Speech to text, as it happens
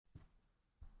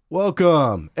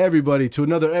Welcome, everybody, to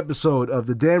another episode of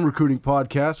the Dan Recruiting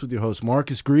Podcast with your host,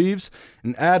 Marcus Greaves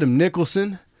and Adam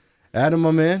Nicholson. Adam,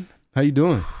 my man, how you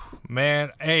doing?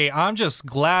 Man, hey, I'm just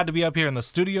glad to be up here in the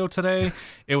studio today.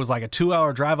 It was like a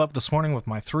 2-hour drive up this morning with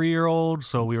my 3-year-old,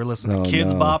 so we were listening to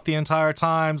Kids Bop the entire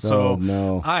time.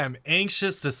 So I am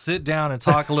anxious to sit down and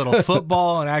talk a little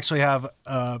football and actually have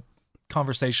a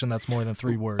conversation that's more than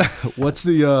 3 words. What's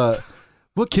the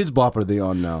what Kids Bop are they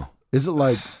on now? Is it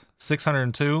like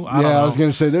 602? I don't know. I was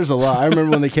gonna say there's a lot. I remember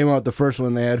when they came out with the first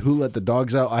one, they had Who Let the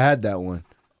Dogs Out. I had that one.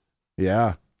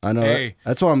 Yeah, I know. Hey.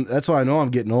 That's why I know I'm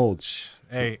getting old.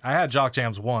 Hey, I had Jock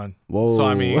Jams 1. Whoa. So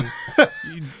I mean,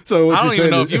 so I don't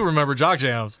even know if you remember Jock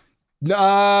Jams.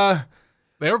 Nah.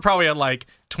 They were probably at like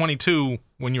 22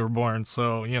 when you were born.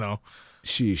 So you know.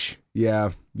 Sheesh.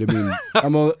 Yeah. I mean,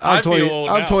 I feel old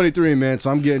now. I'm 23, man, so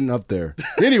I'm getting up there.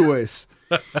 Anyways.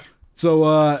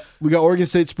 So we got Oregon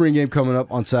State spring game coming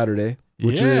up on Saturday,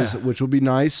 which will be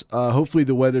nice. Hopefully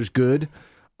the weather's good.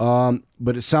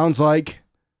 But it sounds like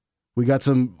we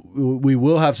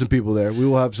will have some people there. We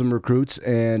will have some recruits,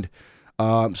 and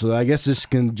so I guess this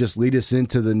can just lead us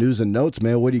into the news and notes,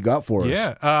 man. What do you got for us?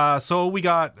 Yeah. So we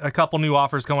got a couple new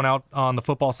offers going out on the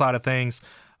football side of things.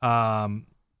 Let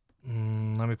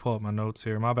me pull up my notes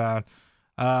here. My bad.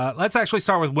 Let's actually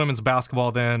start with women's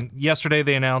basketball then. Yesterday,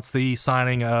 they announced the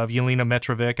signing of Jelena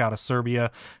Mitrovic out of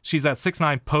Serbia. She's at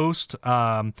 6'9" post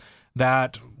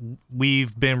that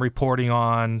we've been reporting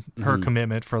on her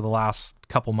commitment for the last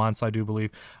couple months, I do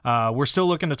believe. We're still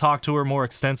looking to talk to her more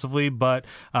extensively, but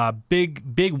big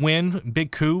win,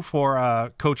 big coup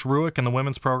for Coach Ruick and the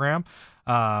women's program.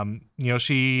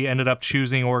 She ended up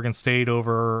choosing Oregon State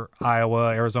over Iowa,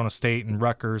 Arizona State, and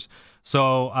Rutgers.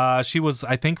 So she was,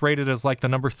 I think, rated as like the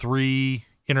number 3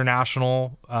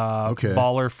 international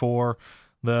baller for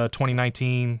the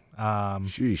 2019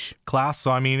 class.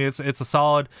 So I mean, it's a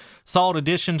solid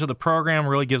addition to the program.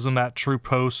 Really gives them that true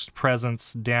post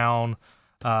presence down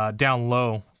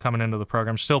low coming into the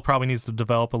program. Still probably needs to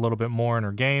develop a little bit more in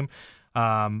her game,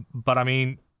 but I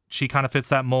mean, she kind of fits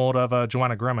that mold of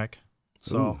Joanna Grimick.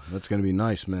 So ooh, that's going to be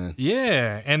nice, man.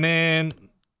 Yeah. And then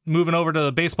moving over to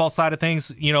the baseball side of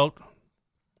things,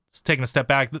 taking a step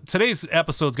back. Today's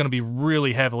episode is going to be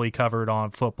really heavily covered on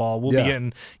football. We'll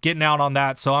be getting out on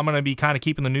that. So I'm going to be kind of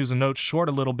keeping the news and notes short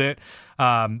a little bit.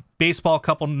 Baseball,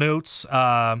 couple notes.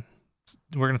 We're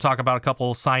going to talk about a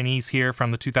couple signees here from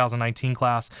the 2019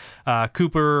 class.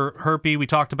 Cooper Herpy, we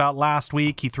talked about last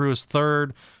week. He threw his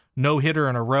 3rd no-hitter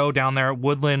in a row down there at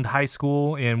Woodland High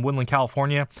School in Woodland,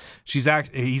 California. He's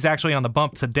actually on the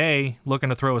bump today, looking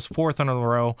to throw his 4th in a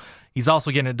row. He's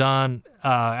also getting it done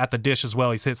at the dish as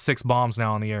well. He's hit 6 bombs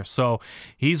now in the air. So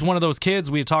he's one of those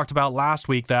kids we had talked about last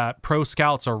week that pro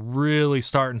scouts are really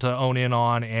starting to own in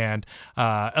on and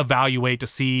evaluate to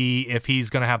see if he's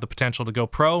going to have the potential to go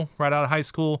pro right out of high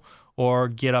school or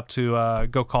get up to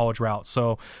go college route.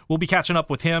 So we'll be catching up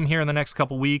with him here in the next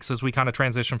couple weeks as we kind of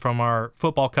transition from our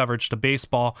football coverage to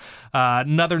baseball.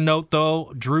 Another note,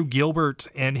 though, Drew Gilbert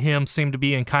and him seem to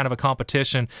be in kind of a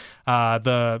competition.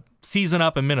 The season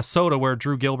up in Minnesota where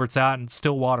Drew Gilbert's at in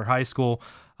Stillwater High School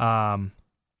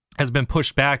has been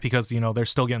pushed back because, they're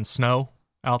still getting snow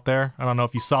out there. I don't know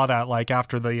if you saw that, like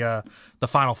after the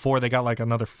Final Four, they got like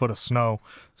another foot of snow.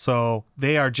 So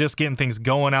they are just getting things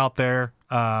going out there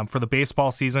for the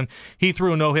baseball season. He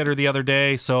threw a no-hitter the other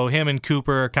day, so him and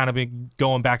Cooper kind of been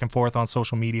going back and forth on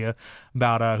social media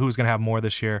about who's going to have more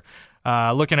this year.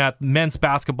 Looking at men's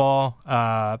basketball,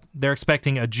 they're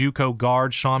expecting a JUCO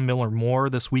guard, Sean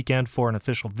Miller-Moore, this weekend for an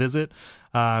official visit.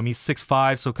 He's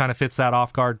 6'5", so kind of fits that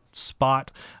off-guard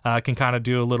spot. Can kind of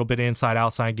do a little bit of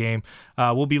inside-outside game.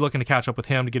 We'll be looking to catch up with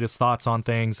him to get his thoughts on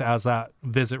things as that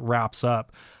visit wraps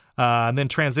up. And then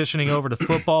transitioning over to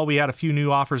football, we had a few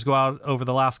new offers go out over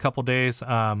the last couple days.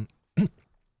 And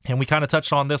we kind of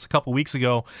touched on this a couple weeks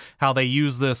ago, how they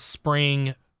use this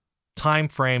spring time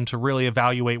frame to really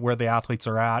evaluate where the athletes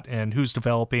are at and who's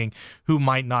developing, who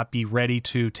might not be ready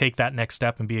to take that next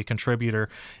step and be a contributor.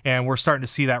 And we're starting to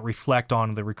see that reflect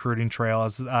on the recruiting trail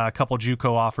as a couple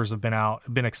JUCO offers have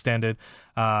been extended.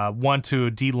 One to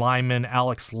D lineman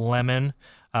Alex Lemon.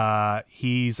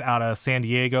 He's out of San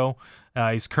Diego.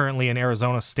 He's currently an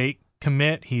Arizona State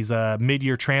commit. He's a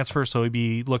mid-year transfer, so he'd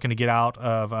be looking to get out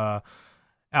of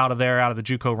the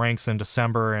JUCO ranks in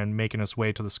December and making his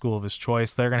way to the school of his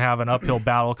choice. They're going to have an uphill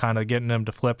battle kind of getting him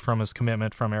to flip from his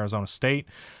commitment from Arizona State.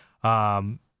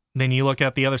 Then you look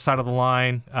at the other side of the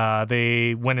line.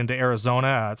 They went into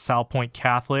Arizona at Sal Point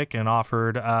Catholic and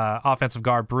offered offensive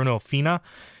guard Bruno Fina.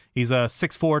 He's a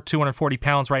 6'4", 240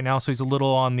 pounds right now, so he's a little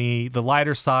on the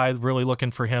lighter side. Really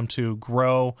looking for him to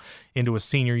grow into his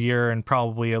senior year and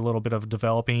probably a little bit of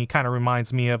developing. He kind of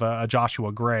reminds me of a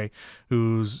Joshua Gray,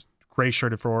 who's gray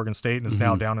shirted for Oregon State and is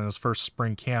now down in his first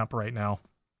spring camp right now.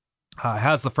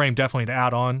 Has the frame definitely to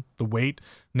add on the weight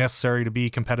necessary to be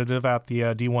competitive at the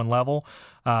D1 level.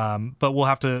 But we'll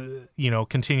have to,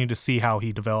 continue to see how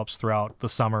he develops throughout the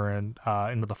summer and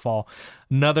into the fall.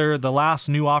 The last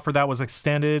new offer that was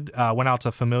extended went out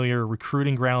to familiar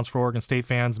recruiting grounds for Oregon State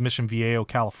fans, Mission Viejo,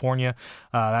 California.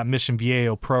 That Mission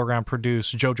Viejo program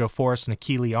produced JoJo Forrest and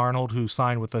Akili Arnold, who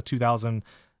signed with the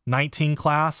 2019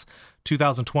 class.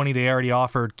 2020, they already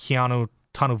offered Keanu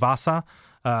Tanuvasa,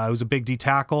 who's a big D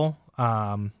tackle.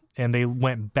 And they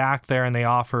went back there and they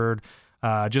offered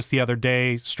just the other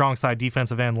day strong side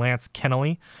defensive end Lance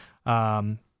Kennelly.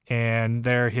 And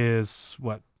they're his,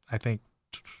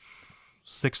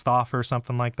 6th offer,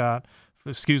 something like that.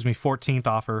 14th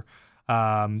offer.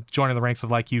 Joining the ranks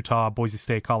of like Utah, Boise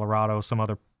State, Colorado, some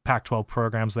other Pac-12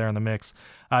 programs there in the mix.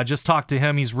 Just talked to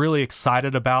him. He's really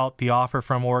excited about the offer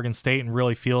from Oregon State and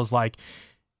really feels like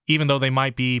even though they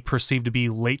might be perceived to be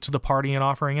late to the party in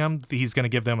offering him, he's going to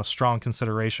give them a strong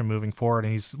consideration moving forward.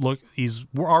 And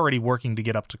we're already working to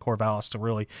get up to Corvallis to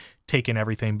really take in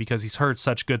everything because he's heard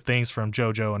such good things from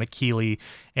JoJo and Akili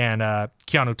and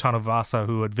Keanu Tanuvasa,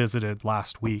 who had visited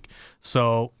last week.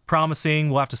 So promising.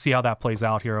 We'll have to see how that plays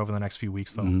out here over the next few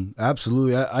weeks, though.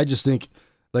 Absolutely. I just think,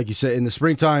 like you said, in the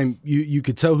springtime, you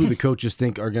could tell who the coaches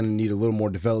think are going to need a little more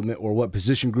development or what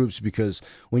position groups, because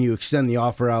when you extend the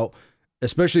offer out,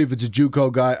 especially if it's a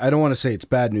JUCO guy, I don't want to say it's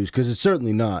bad news because it's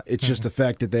certainly not. It's just the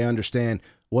fact that they understand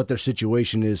what their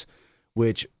situation is,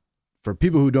 which for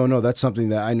people who don't know, that's something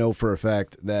that I know for a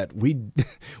fact that when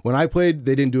I played,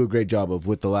 they didn't do a great job of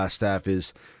with the last staff,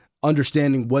 is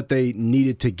understanding what they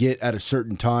needed to get at a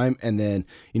certain time and then,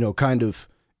 kind of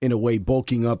in a way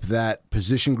bulking up that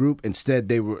position group. Instead,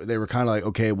 they were kind of like,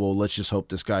 okay, well, let's just hope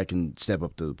this guy can step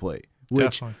up to the plate,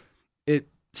 which Definitely. It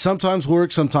sometimes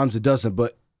works, sometimes it doesn't,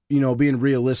 but being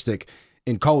realistic,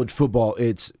 in college football,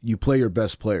 it's you play your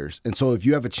best players. And so if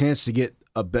you have a chance to get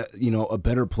a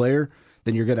better player,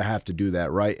 then you're going to have to do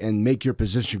that, right? And make your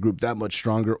position group that much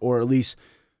stronger, or at least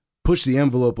push the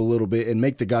envelope a little bit and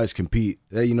make the guys compete.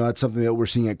 That's something that we're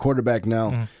seeing at quarterback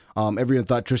now. Everyone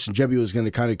thought Tristan Gebbia was going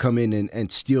to kind of come in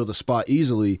and steal the spot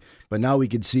easily, but now we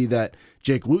can see that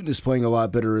Jake Luton is playing a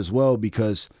lot better as well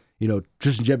because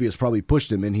Tristan Gebbia has probably pushed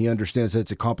him, and he understands that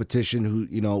it's a competition.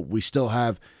 We still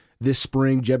have this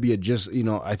spring. Gebbia just,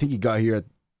 I think he got here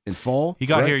in fall. He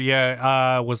got here,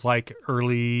 was like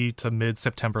early to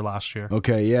mid-September last year.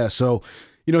 Okay, yeah. So,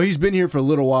 he's been here for a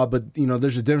little while, but,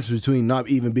 there's a difference between not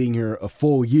even being here a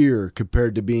full year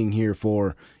compared to being here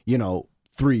for,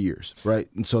 3 years, right?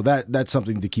 And so that's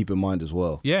something to keep in mind as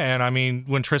well. Yeah, and I mean,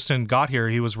 when Tristan got here,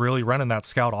 he was really running that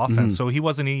scout offense, so he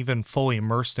wasn't even fully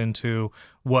immersed into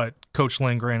what Coach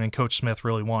Lindgren and Coach Smith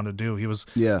really wanted to do. He was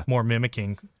more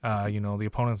mimicking, the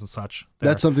opponents and such.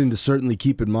 That's something to certainly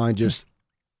keep in mind, just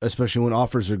especially when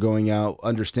offers are going out,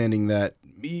 understanding that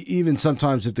even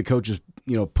sometimes if the coaches,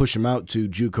 push them out to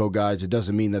JUCO guys, it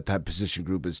doesn't mean that position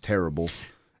group is terrible.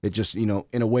 It just, in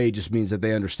a way, just means that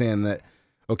they understand that,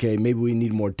 okay, maybe we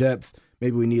need more depth.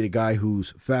 Maybe we need a guy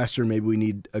who's faster. Maybe we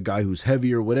need a guy who's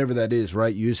heavier, whatever that is,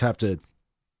 right? You just have to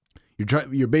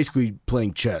you're basically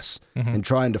playing chess and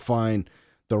trying to find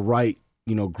the right,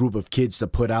 group of kids to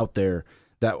put out there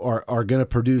that are going to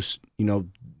produce,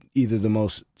 either the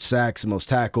most sacks, the most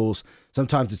tackles.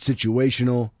 Sometimes it's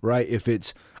situational, right? If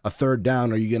it's a third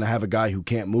down, are you going to have a guy who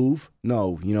can't move?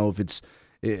 No, if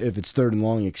it's third and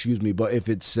long, but if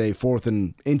it's, say, 4th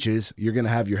and inches, you're going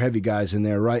to have your heavy guys in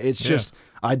there, right? It's just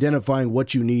identifying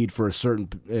what you need for a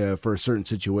certain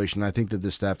situation. I think that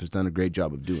this staff has done a great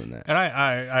job of doing that. And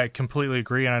I completely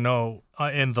agree. And I know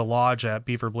in the lodge at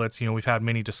Beaver Blitz, we've had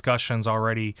many discussions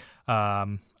already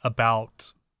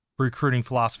about recruiting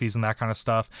philosophies and that kind of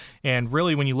stuff. And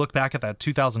really, when you look back at that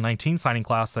 2019 signing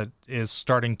class that is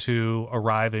starting to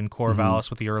arrive in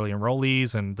Corvallis with the early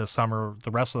enrollees, and this summer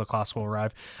the rest of the class will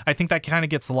arrive, I think that kind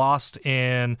of gets lost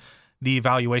in the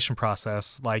evaluation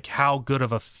process, like how good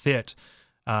of a fit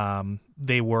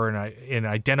they were in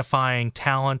identifying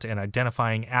talent and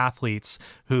identifying athletes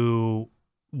who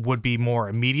would be more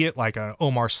immediate, like a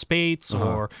Omar Spates,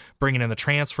 or bringing in the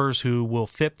transfers who will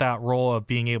fit that role of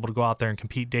being able to go out there and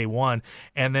compete day one.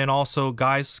 And then also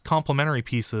guys, complementary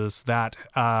pieces that,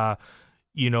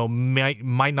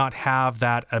 might not have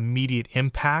that immediate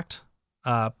impact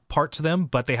part to them,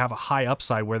 but they have a high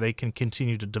upside where they can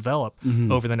continue to develop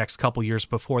over the next couple years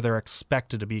before they're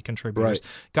expected to be contributors.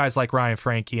 Right. Guys like Ryan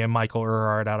Franke and Michael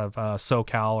Urquhart out of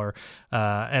SoCal, or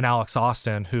and Alex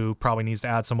Austin, who probably needs to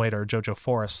add some weight, or JoJo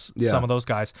Forrest. Yeah. Some of those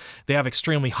guys, they have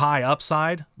extremely high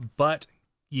upside, but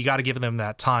you got to give them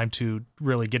that time to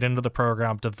really get into the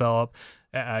program, develop,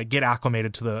 get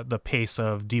acclimated to the pace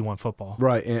of D1 football.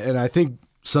 Right, and I think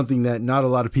something that not a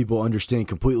lot of people understand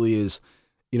completely is,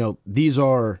 these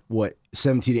are,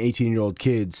 17 to 18-year-old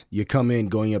kids. You come in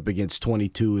going up against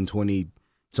 22 and 20,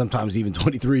 sometimes even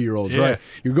 23-year-olds, right?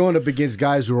 You're going up against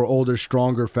guys who are older,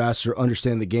 stronger, faster,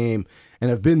 understand the game, and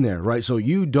have been there, right? So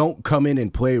you don't come in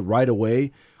and play right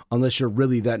away unless you're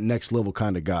really that next level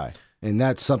kind of guy. And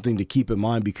that's something to keep in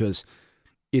mind, because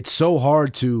it's so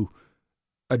hard to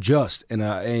adjust. And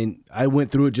I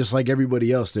went through it just like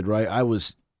everybody else did, right? I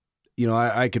was,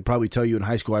 I could probably tell you in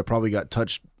high school I probably got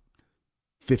touched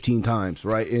 15 times,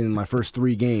 right, in my first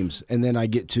 3 games. And then I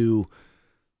get to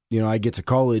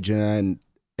college, and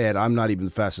I'm not even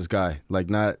the fastest guy.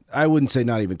 I wouldn't say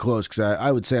not even close, because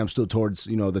I would say I'm still towards,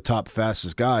 the top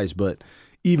fastest guys. But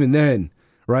even then,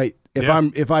 right,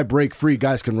 if I break free,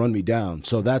 guys can run me down.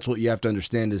 So that's what you have to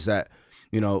understand, is that,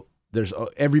 there's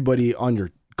everybody on your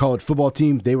college football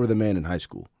team, they were the man in high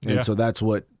school. And so that's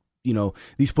what,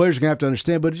 these players are going to have to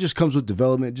understand, but it just comes with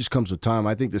development. It just comes with time.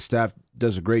 I think the staff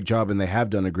does a great job, and they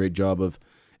have done a great job of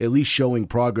at least showing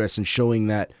progress and showing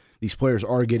that these players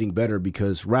are getting better,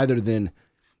 because rather than,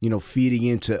 feeding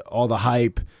into all the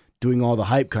hype, doing all the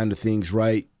hype kind of things,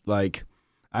 right? Like,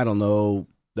 I don't know,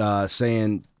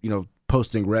 saying,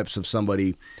 posting reps of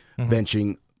somebody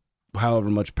benching however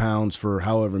much pounds for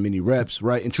however many reps,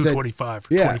 right? Instead, 225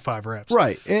 for 25 reps.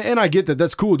 Right. And I get that.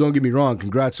 That's cool. Don't get me wrong.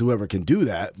 Congrats to whoever can do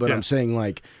that. But I'm saying,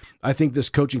 I think this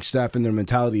coaching staff and their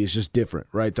mentality is just different,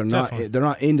 right? They're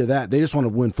not into that. They just want to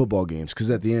win football games, because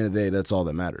at the end of the day, that's all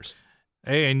that matters.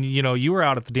 Hey, and you were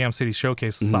out at the Dam City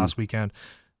Showcase this last weekend.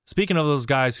 Speaking of those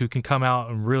guys who can come out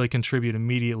and really contribute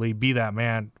immediately, be that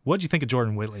man, what'd you think of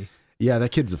Jordan Whitley? Yeah, that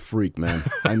kid's a freak, man.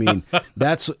 I mean,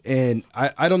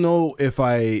 I don't know if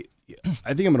I think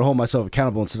I'm going to hold myself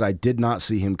accountable and say I did not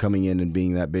see him coming in and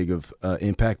being that big of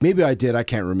impact. Maybe I did. I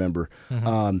can't remember.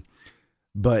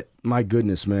 But my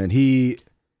goodness, man, he's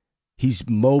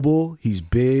mobile. He's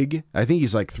big. I think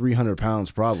he's like 300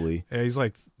 pounds probably. Yeah, he's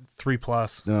like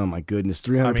 3+. Oh, my goodness.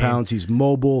 300 pounds. He's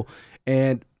mobile.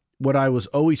 And what I was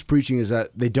always preaching is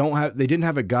that they didn't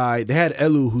have a guy. They had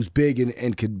Elu, who's big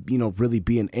and could, really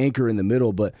be an anchor in the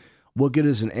middle. But what good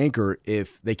is an anchor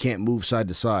if they can't move side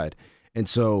to side? And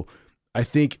so I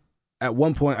think at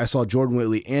one point I saw Jordan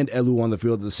Whitley and Elu on the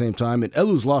field at the same time, and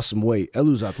Elu's lost some weight.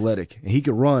 Elu's athletic, and he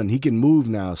can run, he can move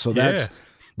now. So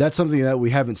that's something that we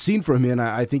haven't seen from him. And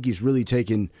I think he's really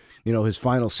taken, his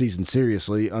final season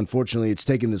seriously. Unfortunately, it's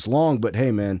taken this long, but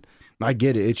hey, man, I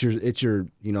get it. It's your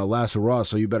last hurrah,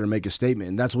 so you better make a statement,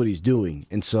 and that's what he's doing.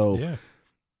 And so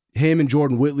him and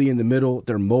Jordan Whitley in the middle,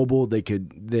 they're mobile.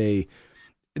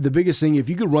 The biggest thing, if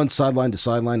you could run sideline to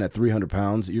sideline at 300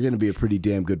 pounds, you're going to be a pretty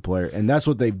damn good player. And that's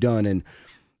what they've done. And,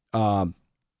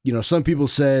 some people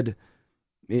said,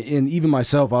 and even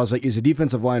myself, I was like, is the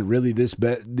defensive line really this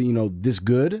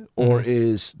good? Or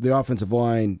is the offensive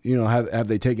line, have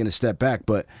they taken a step back?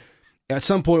 But at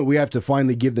some point, we have to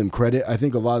finally give them credit. I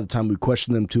think a lot of the time we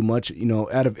question them too much.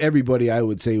 Out of everybody, I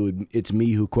would say it's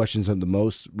me who questions them the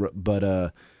most.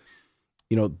 But,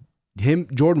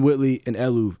 Jordan Whitley and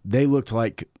Elu, they looked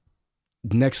like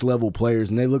next level players,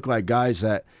 and they look like guys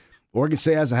that Oregon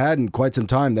State hasn't had in quite some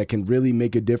time that can really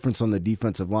make a difference on the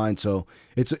defensive line. So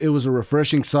it was a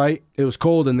refreshing sight. It was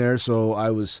cold in there, so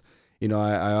I was, I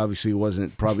obviously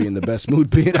wasn't probably in the best mood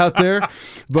being out there,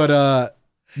 but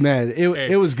man,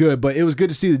 it was good. But it was good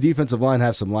to see the defensive line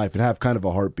have some life and have kind of a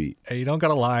heartput. Hey, you don't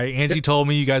gotta lie. Angie told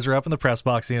me you guys were up in the press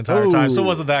box the entire time, so it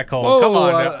wasn't that cold. Come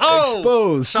on, now.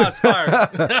 Exposed. Shots fired.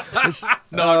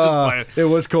 No, I'm just playing. It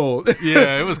was cold.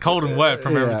 Yeah, it was cold and wet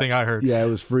from everything I heard. Yeah, it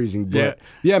was freezing. But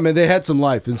yeah, man, they had some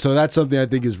life, and so that's something I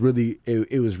think is really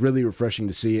it was really refreshing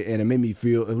to see, and it made me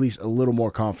feel at least a little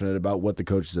more confident about what the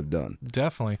coaches have done.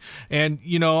 Definitely, and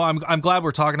I'm glad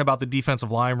we're talking about the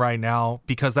defensive line right now,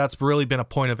 because that's really been a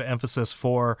point of emphasis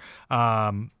for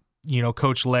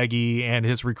Coach Legge and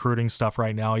his recruiting stuff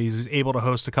right now. He's able to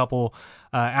host a couple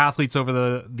athletes over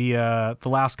the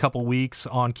last couple weeks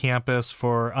on campus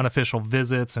for unofficial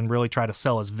visits and really try to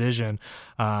sell his vision,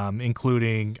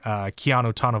 including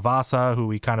Keanu Tanavasa, who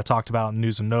we kind of talked about in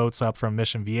News and Notes up from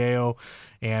Mission Viejo.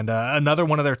 And another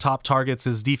one of their top targets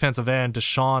is defensive end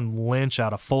Deshaun Lynch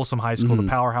out of Folsom High School, the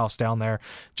powerhouse down there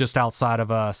just outside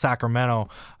of Sacramento.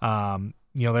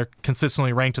 they're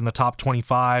consistently ranked in the top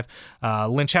 25.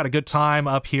 Lynch had a good time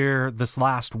up here this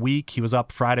last week. He was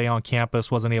up Friday on campus,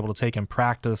 wasn't able to take in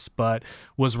practice, but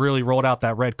was really rolled out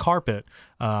that red carpet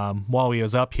while he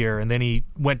was up here. And then he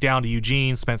went down to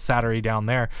Eugene, spent Saturday down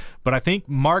there. But I think,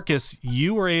 Marcus,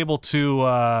 you were able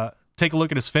to take a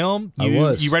look at his film.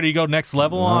 You ready to go next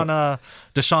level on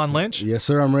Deshaun Lynch? Yes,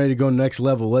 sir. I'm ready to go next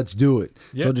level. Let's do it.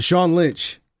 Yep. So Deshaun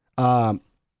Lynch, I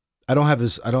don't have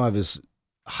his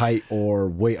height or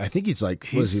weight. I think he's like,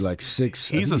 what is he, like 6?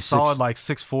 He's a solid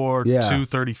 6'4",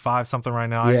 235 something right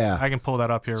now. Yeah. I can pull that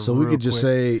up here. So we could just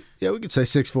say, we could say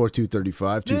 6'4",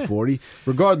 235, 240.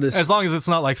 Regardless, as long as it's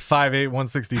not like 5'8",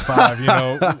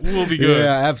 165, we'll be good.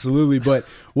 Yeah, absolutely. But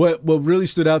what really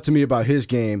stood out to me about his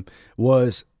game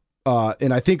was,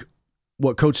 and I think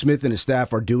what Coach Smith and his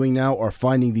staff are doing now are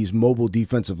finding these mobile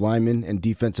defensive linemen and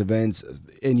defensive ends,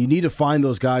 and you need to find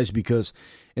those guys because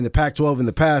in the Pac-12 in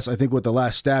the past, I think what the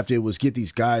last staff did was get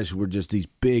these guys who were just these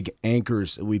big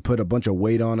anchors. We put a bunch of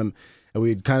weight on them, and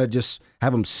we'd kind of just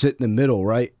have them sit in the middle,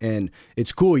 right? And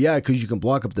it's cool, because you can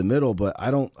block up the middle, but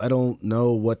I don't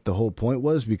know what the whole point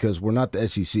was because we're not the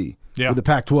SEC. Yeah. We're the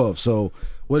Pac-12. So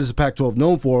what is the Pac-12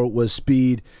 known for was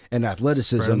speed and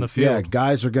athleticism. Spreading the field. Yeah,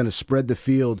 guys are going to spread the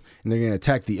field, and they're going to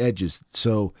attack the edges.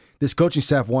 So this coaching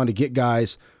staff wanted to get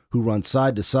guys who run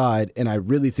side to side, and I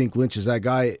really think Lynch is that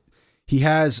guy. He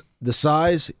has the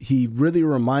size. He really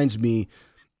reminds me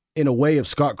in a way of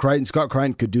Scott Crichton. Scott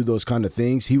Crichton could do those kind of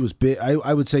things. He was big.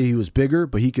 I would say he was bigger,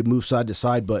 but he could move side to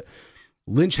side. But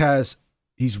Lynch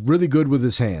he's really good with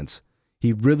his hands.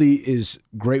 He really is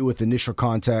great with initial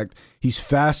contact. He's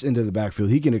fast into the backfield.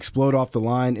 He can explode off the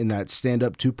line in that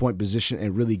stand-up 2-point position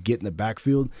and really get in the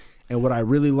backfield. And what I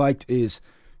really liked is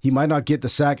he might not get the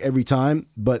sack every time,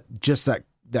 but just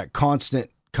that constant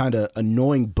kind of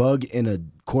annoying bug in a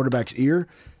quarterback's ear,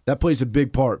 that plays a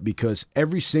big part because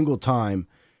every single time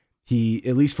he,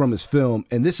 at least from his film,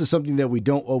 and this is something that we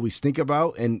don't always think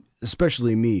about, and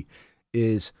especially me,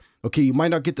 is, okay, you might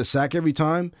not get the sack every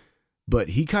time, but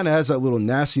he kind of has that little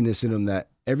nastiness in him that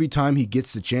every time he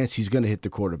gets the chance, he's going to hit the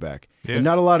quarterback. Yeah. And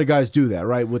not a lot of guys do that,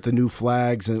 right, with the new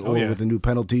flags or with the new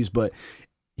penalties, but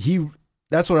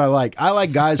that's what I like. I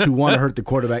like guys who want to hurt the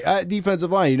quarterback.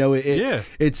 Defensive line,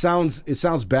 it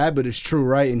sounds bad, but it's true,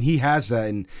 right? And he has that.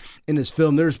 And in his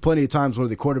film, there's plenty of times where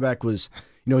the quarterback was,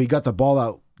 he got the ball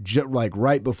out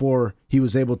right before he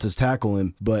was able to tackle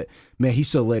him. But, man, he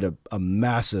still laid a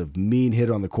massive, mean hit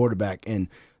on the quarterback. And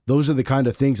those are the kind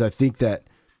of things I think that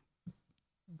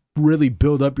really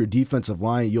build up your defensive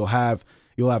line. You'll have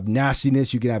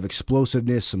nastiness. You can have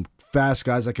explosiveness, some fast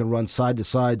guys that can run side to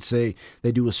side. Say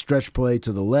they do a stretch play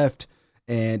to the left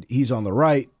and he's on the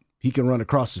right, he can run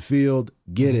across the field,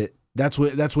 get it. That's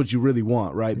what you really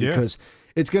want, right? Because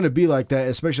it's going to be like that,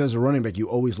 especially as a running back. You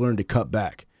always learn to cut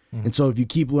back. And so if you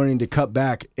keep learning to cut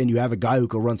back and you have a guy who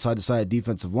can run side to side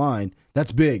defensive line,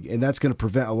 that's big, and that's going to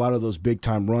prevent a lot of those big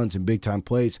time runs and big time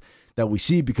plays that we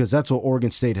see, because that's what Oregon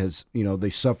State has, they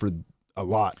suffered a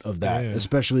lot of that.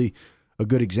 Especially a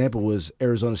good example was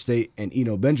Arizona State and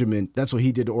Eno Benjamin. That's what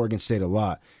he did to Oregon State a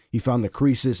lot. He found the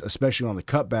creases, especially on the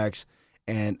cutbacks,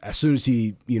 and as soon as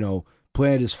he,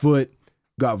 planted his foot,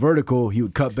 got vertical, he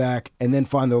would cut back and then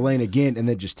find the lane again and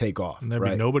then just take off. And there'd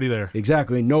be nobody there.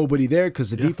 Exactly. Nobody there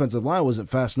because the defensive line wasn't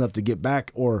fast enough to get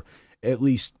back, or at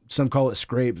least some call it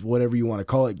scrapes, whatever you want to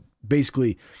call it,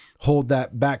 basically hold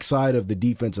that backside of the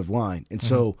defensive line. And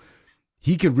so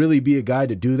he could really be a guy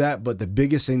to do that. But the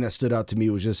biggest thing that stood out to me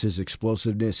was just his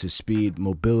explosiveness, his speed,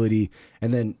 mobility,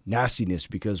 and then nastiness,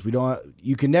 because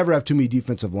you can never have too many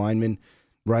defensive linemen,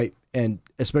 right? And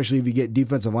especially if you get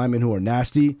defensive linemen who are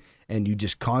nasty, and you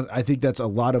just I think that's a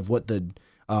lot of what the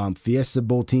Fiesta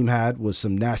Bowl team had, was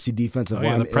some nasty defensive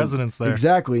linemen. The president's there.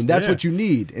 Exactly, and that's what you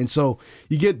need. And so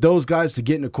you get those guys to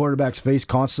get in a quarterback's face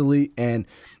constantly, and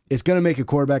it's going to make a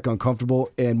quarterback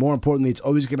uncomfortable. And more importantly, it's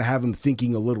always going to have him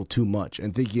thinking a little too much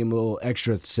and thinking a little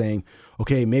extra, saying,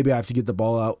 okay, maybe I have to get the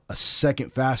ball out a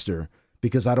second faster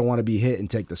because I don't want to be hit and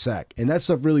take the sack. And that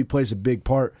stuff really plays a big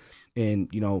part in,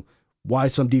 why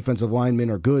some defensive linemen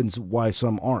are good and why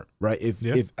some aren't, right?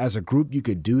 If as a group you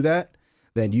could do that,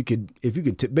 then you could, if you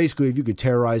could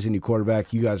terrorize any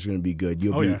quarterback, you guys are going to be good.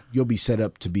 You'll be set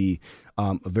up to be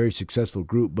a very successful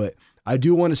group. But I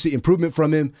do want to see improvement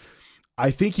from him. I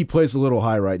think he plays a little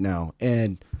high right now,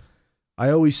 and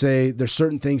I always say there's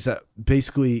certain things that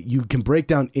basically you can break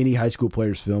down any high school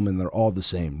player's film and they're all the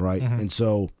same, right? And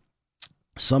so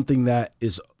something that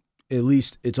is, at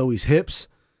least it's always hips,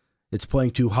 it's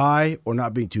playing too high or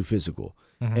not being too physical.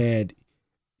 And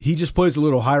he just plays a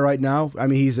little high right now. I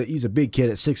mean, he's a big kid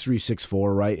at 6'3",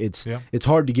 6'4", right? It's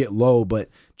hard to get low, but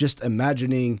just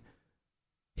imagining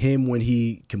him when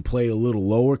he can play a little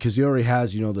lower, because he already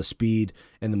has, the speed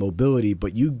and the mobility,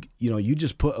 but you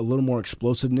just put a little more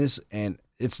explosiveness, and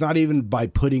it's not even by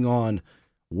putting on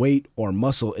weight or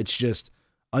muscle. It's just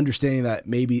understanding that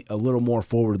maybe a little more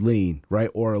forward lean, right?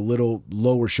 Or a little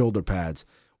lower shoulder pads.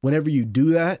 Whenever you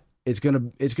do that, it's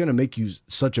gonna make you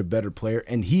such a better player.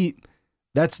 And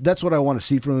that's what I want to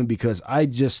see from him, because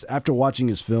after watching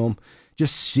his film,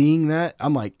 just seeing that,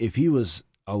 I'm like, if he was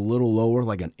a little lower,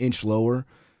 like an inch lower,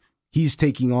 he's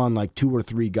taking on like 2 or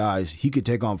 3 guys. He could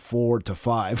take on 4 to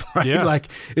 5, right? Yeah. Like,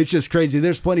 it's just crazy.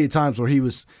 There's plenty of times where he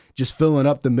was just filling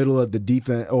up the middle of the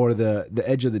defense, or the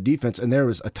edge of the defense, and there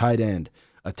was a tight end,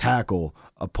 a tackle,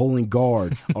 a pulling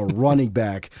guard, a running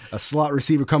back, a slot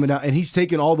receiver coming out, and he's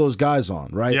taking all those guys on,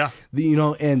 right? Yeah.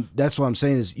 And that's what I'm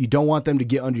saying is, you don't want them to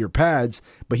get under your pads,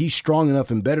 but he's strong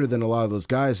enough and better than a lot of those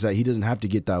guys that he doesn't have to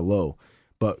get that low.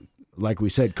 But like we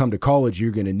said, come to college,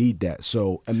 you're going to need that.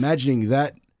 So imagining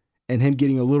that and him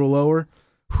getting a little lower,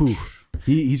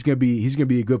 he's gonna be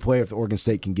a good player if the Oregon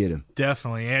State can get him.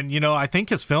 Definitely. And I think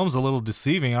his film's a little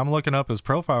deceiving. I'm looking up his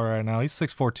profile right now. He's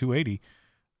 6'4", 280.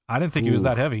 I didn't think he was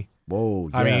that heavy. Whoa,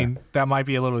 yeah. I mean, that might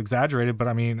be a little exaggerated, but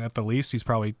I mean, at the least, he's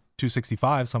probably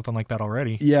 265, something like that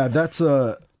already. Yeah, that's he's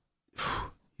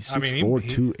 6'4",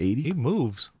 280. He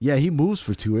moves. Yeah, he moves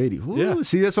for 280. Ooh, Yeah.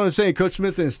 See, that's what I'm saying. Coach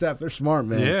Smith and his staff, they're smart,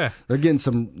 man. Yeah. They're getting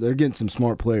some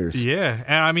smart players. Yeah.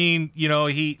 And I mean,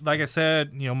 he, like I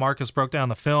said, Marcus broke down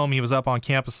the film. He was up on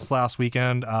campus this last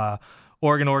weekend.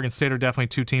 Oregon State are definitely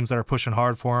 2 teams that are pushing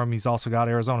hard for him. He's also got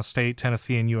Arizona State,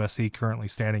 Tennessee, and USC currently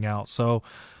standing out. So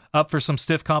up for some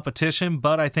stiff competition.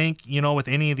 But I think, with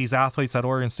any of these athletes that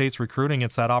Oregon State's recruiting,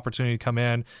 it's that opportunity to come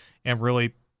in and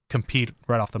really compete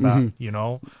right off the bat.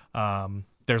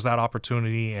 There's that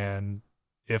opportunity, and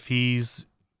if he's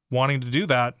wanting to do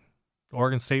that,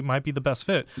 Oregon State might be the best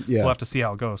fit. Yeah. We'll have to see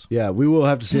how it goes. Yeah, we will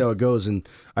have to see how it goes. And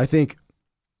I think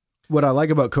what I like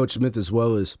about Coach Smith as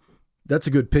well is that's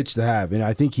a good pitch to have, and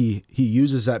I think he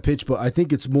uses that pitch, but I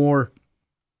think it's more,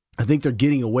 I think they're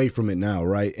getting away from it now,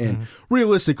 right? And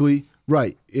realistically,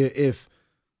 right, if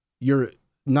you're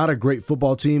not a great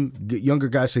football team, younger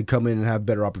guys can come in and have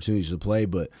better opportunities to play,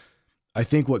 but I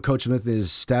think what Coach Smith and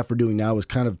his staff are doing now is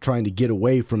kind of trying to get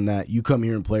away from that. You come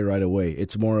here and play right away.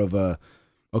 It's more of a,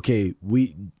 okay,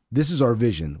 this is our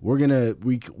vision.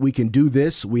 We can do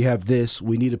this. We have this.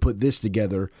 We need to put this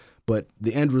together. But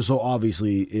the end result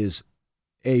obviously is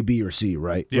A, B, or C,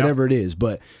 right? Yep. Whatever it is.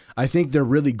 But I think they're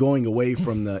really going away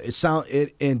from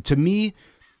and to me,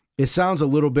 it sounds a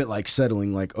little bit like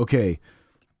settling. Like, okay,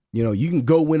 you can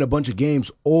go win a bunch of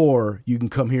games, or you can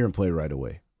come here and play right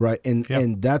away. Right.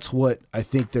 And that's what I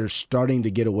think they're starting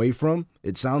to get away from,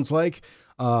 it sounds like.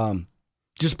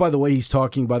 Just by the way he's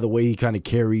talking, by the way he kind of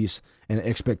carries and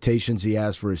expectations he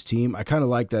has for his team, I kind of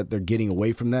like that they're getting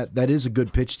away from that. That is a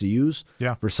good pitch to use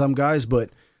for some guys,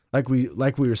 but like we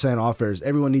were saying off air,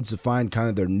 everyone needs to find kind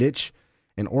of their niche,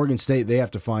 and Oregon State, they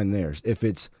have to find theirs. If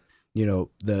it's,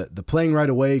 the playing right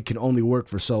away can only work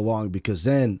for so long, because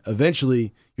then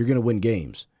eventually you're going to win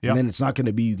games. Yep. And then it's not going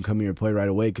to be you can come here and play right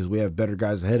away because we have better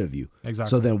guys ahead of you. Exactly.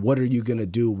 So then what are you going to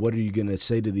do? What are you going to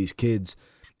say to these kids?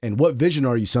 And what vision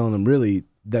are you selling them, really,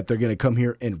 that they're going to come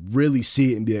here and really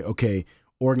see it and be like, okay,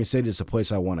 Oregon State is a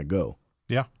place I want to go.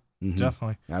 Yeah,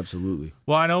 definitely. Absolutely.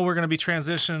 Well, I know we're going to be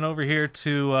transitioning over here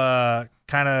to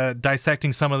kind of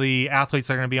dissecting some of the athletes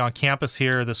that are going to be on campus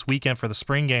here this weekend for the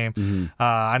spring game.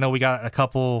 I know we got a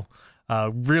couple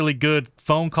really good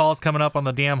phone calls coming up on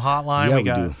the damn hotline.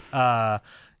 Yeah, we got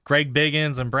Greg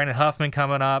Biggins and Brandon Huffman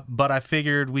coming up, but I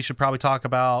figured we should probably talk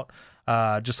about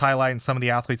just highlighting some of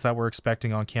the athletes that we're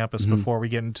expecting on campus before we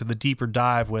get into the deeper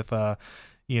dive with,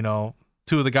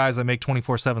 two of the guys that make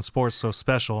 24/7 Sports so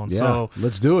special and so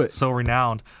let's do it. So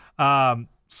renowned.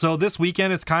 So this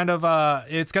weekend, it's kind of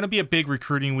it's going to be a big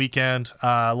recruiting weekend.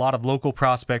 A lot of local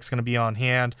prospects going to be on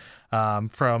hand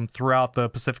from throughout the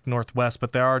Pacific Northwest,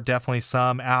 but there are definitely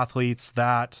some athletes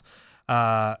that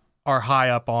are high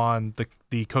up on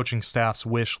the coaching staff's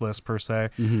wish list per se.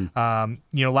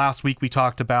 Last week we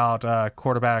talked about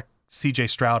quarterback CJ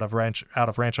Stroud out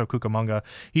of Rancho Cucamonga.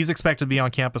 He's expected to be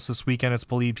on campus this weekend. It's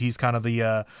believed he's kind of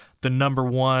the number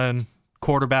one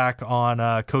quarterback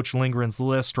on Coach Lindgren's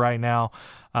list right now.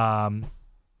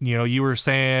 You were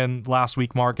saying last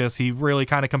week, Marcus, he really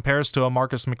kind of compares to a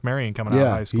Marcus McMaryion coming out of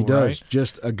high school. He does. Right?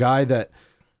 Just a guy that,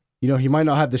 he might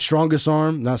not have the strongest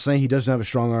arm. Not saying he doesn't have a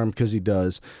strong arm, because he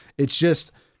does. It's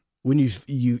just when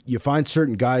you find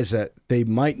certain guys that they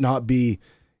might not be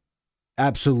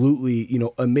absolutely,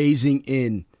 amazing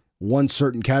in one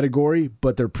certain category,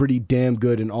 but they're pretty damn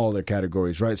good in all their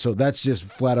categories, right? So that's just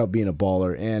flat out being a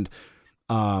baller. And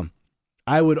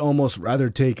I would almost rather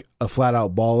take a flat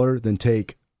out baller than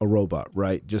take a robot,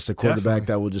 right? Just a quarterback Definitely.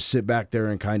 that will just sit back there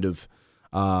and kind of,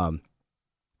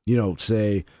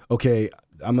 say, okay,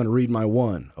 I'm going to read my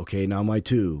 1. Okay, now my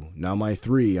 2. Now my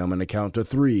 3. I'm going to count to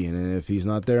 3. And if he's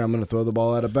not there, I'm going to throw the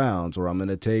ball out of bounds, or I'm going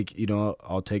to take,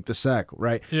 I'll take the sack,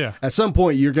 right? Yeah. At some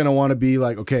point, you're going to want to be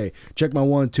like, okay, check my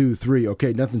 1, 2, 3.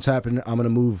 Okay, nothing's happening. I'm going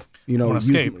to move, I'm gonna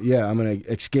escape. I'm going to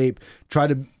escape. Try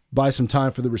to buy some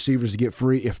time for the receivers to get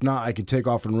free. If not, I can take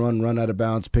off and run out of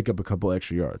bounds, pick up a couple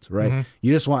extra yards, right? Mm-hmm.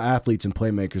 You just want athletes and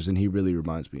playmakers, and he really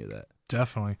reminds me of that.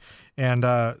 Definitely. And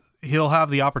he'll have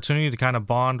the opportunity to kind of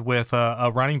bond with a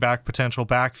running back, potential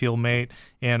backfield mate,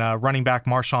 and running back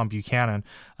Marshawn Buchanan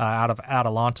out of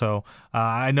Adelanto.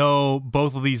 I know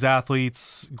both of these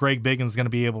athletes, Greg Biggins is going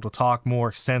to be able to talk more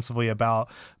extensively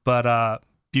about, but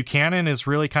Buchanan is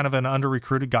really kind of an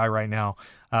under-recruited guy right now.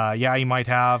 He might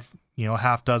have,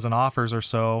 half dozen offers or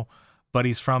so, but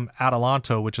he's from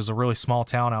Adelanto, which is a really small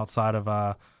town outside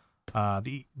of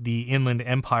the Inland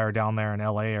Empire down there in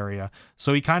LA area.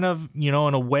 So he kind of, in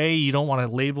a way, you don't want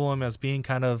to label him as being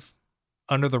kind of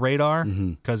under the radar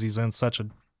because he's in such a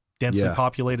densely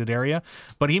populated area,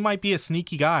 but he might be a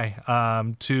sneaky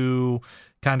guy to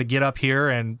kind of get up here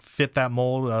and fit that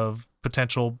mold of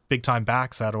potential big time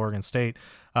backs at Oregon State.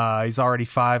 He's already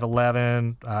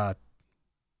 5'11",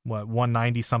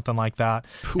 190, something like that.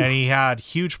 Whew. And he had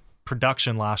huge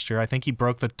production last year. I think he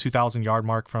broke the 2,000 yard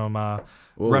mark from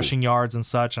rushing yards and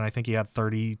such, and I think he had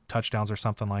 30 touchdowns or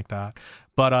something like that.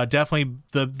 But definitely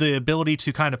the ability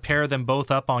to kind of pair them both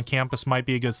up on campus might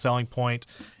be a good selling point,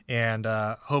 and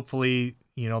hopefully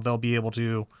they'll be able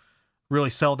to really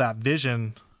sell that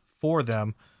vision for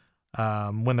them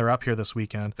when they're up here this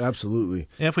weekend. Absolutely.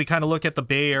 And if we kind of look at the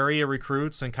Bay Area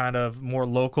recruits and kind of more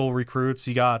local recruits,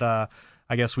 you got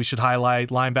I guess we should highlight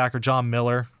linebacker John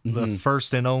Miller, the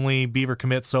first and only Beaver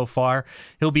commit so far.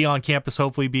 He'll be on campus,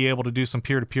 hopefully be able to do some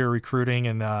peer-to-peer recruiting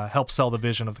and help sell the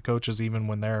vision of the coaches even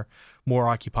when they're more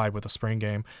occupied with the spring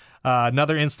game.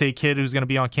 Another in-state kid who's going to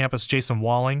be on campus, Jason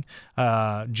Walling,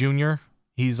 Jr.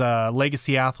 He's a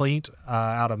legacy athlete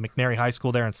out of McNary High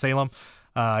School there in Salem.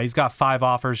 He's got 5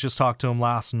 offers. Just talked to him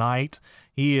last night.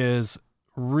 He is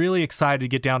really excited to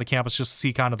get down to campus just to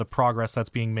see kind of the progress that's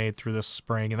being made through this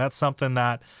spring. And that's something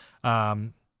that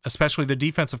especially the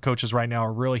defensive coaches right now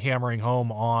are really hammering home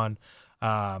on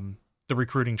the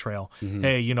recruiting trail.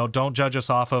 Hey, don't judge us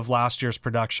off of last year's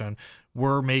production.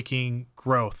 We're making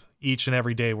growth each and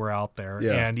every day we're out there.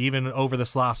 Yeah. And even over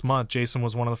this last month, Jason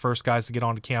was one of the first guys to get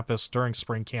onto campus during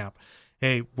spring camp.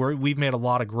 Hey, we've made a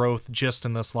lot of growth just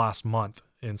in this last month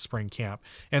in spring camp.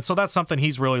 And so that's something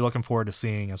he's really looking forward to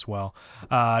seeing as well.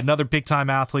 Another big-time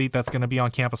athlete that's going to be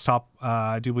on campus,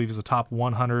 I do believe he's a top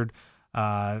 100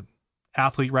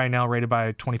 athlete right now, rated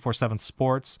by 24/7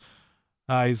 Sports.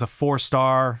 He's a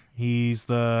 4-star. He's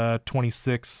the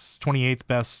 28th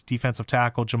best defensive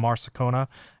tackle, Jamar Sakona,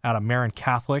 out of Marin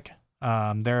Catholic,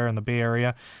 there in the Bay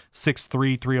Area,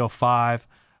 6'3", 305.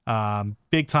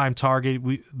 Big time target.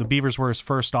 The Beavers were his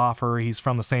first offer. He's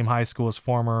from the same high school as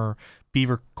former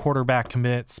Beaver quarterback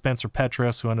commit Spencer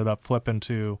Petras, who ended up flipping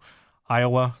to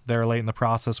Iowa there late in the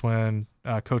process when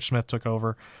Coach Smith took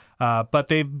over. But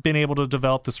they've been able to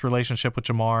develop this relationship with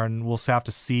Jamar, and we'll have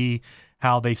to see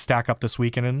how they stack up this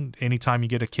weekend. And anytime you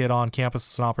get a kid on campus,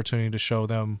 it's an opportunity to show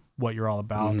them what you're all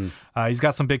about. He's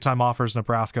got some big time offers,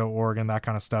 Nebraska, Oregon, that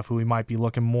kind of stuff, who we might be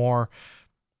looking more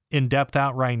in depth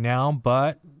at right now,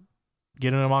 but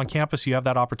getting him on campus, you have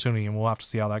that opportunity, and we'll have to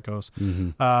see how that goes.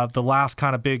 The last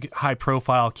kind of big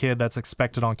high-profile kid that's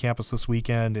expected on campus this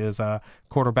weekend is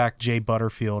quarterback Jay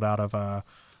Butterfield out of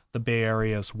the Bay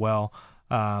Area as well.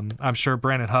 I'm sure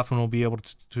Brandon Huffman will be able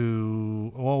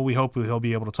we hope he'll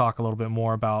be able to talk a little bit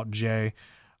more about Jay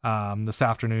this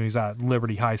afternoon. He's at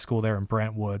Liberty High School there in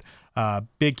Brentwood.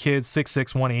 Big kid,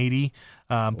 6'6", 180,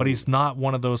 but he's not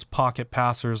one of those pocket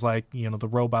passers like the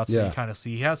robots that you kind of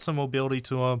see. He has some mobility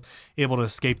to him, able to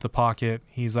escape the pocket.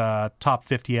 He's a top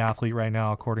 50 athlete right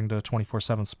now, according to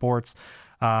 24/7 Sports.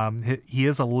 He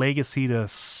is a legacy to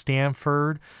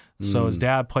Stanford, so his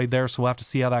dad played there, so we'll have to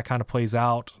see how that kind of plays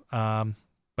out.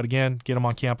 But again, get him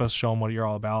on campus, show him what you're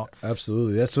all about.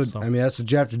 Absolutely, that's what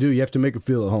you have to do. You have to make him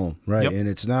feel at home, right? Yep. And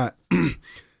it's not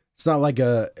like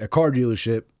a car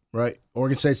dealership, right?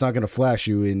 Oregon State's not going to flash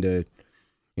you into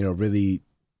really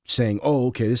saying, oh,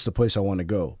 okay, this is the place I want to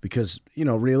go, because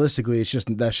realistically,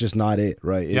 that's just not it,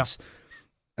 right? It's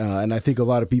and I think a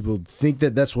lot of people think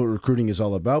that that's what recruiting is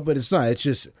all about, but it's not. It's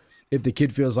just if the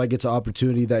kid feels like it's an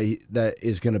opportunity that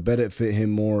is going to benefit him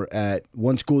more at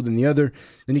one school than the other,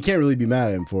 then you can't really be mad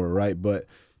at him for it, right? But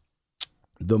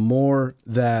the more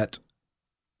that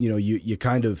you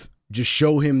kind of just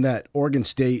show him that Oregon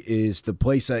State is the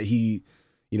place that he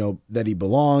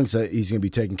belongs, that he's going to be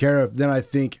taken care of, then I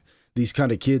think these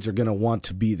kind of kids are going to want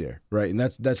to be there, right? And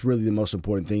that's really the most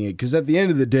important thing, because at the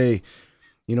end of the day,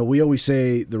 we always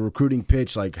say the recruiting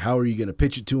pitch, like, how are you going to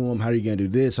pitch it to them? How are you going to do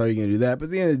this? How are you going to do that? But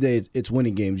at the end of the day, it's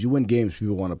winning games. You win games,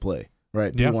 people want to play,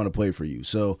 right? People want to play for you.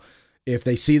 So if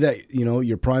they see that,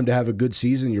 you're primed to have a good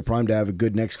season, you're primed to have a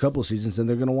good next couple of seasons, then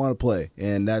they're going to want to play.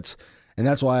 And that's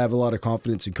why I have a lot of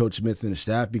confidence in Coach Smith and his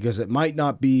staff, because it might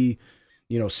not be,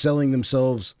 selling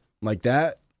themselves like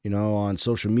that, on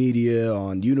social media,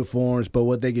 on uniforms, but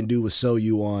what they can do is sell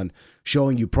you on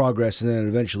showing you progress, and then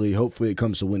eventually, hopefully, it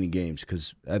comes to winning games,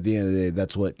 because at the end of the day,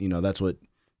 that's what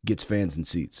gets fans in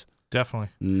seats. Definitely.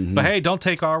 Mm-hmm. But hey, don't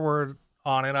take our word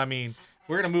on it. I mean,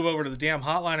 we're going to move over to the damn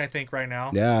hotline, I think, right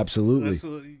now. Yeah, absolutely.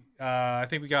 I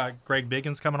think we got Greg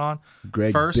Biggins coming on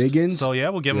Greg first. Biggins. So, yeah,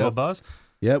 we'll give him a buzz.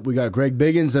 Yep, we got Greg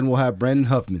Biggins, and we'll have Brandon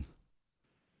Huffman.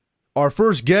 Our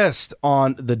first guest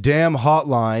on the damn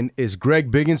hotline is Greg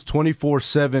Biggins,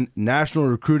 24/7 national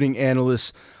recruiting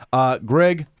analyst.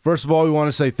 Greg, first of all, we want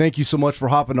to say thank you so much for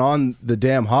hopping on the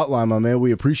damn hotline, my man.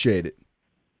 We appreciate it.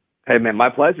 Hey, man, my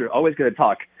pleasure. Always good to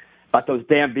talk about those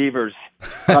damn Beavers.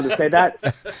 How to say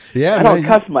that? Yeah, I don't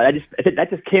cuss much. That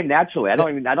just came naturally. I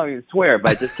don't even swear,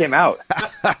 but it just came out.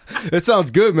 It sounds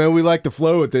good, man. We like the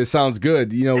flow with this. Sounds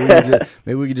good.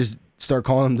 Maybe we could just start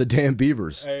calling them the damn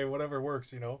Beavers. Hey, whatever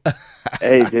works,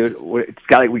 Hey, dude, we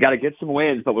got to get some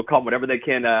wins, but we'll call them whatever they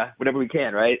can, whatever we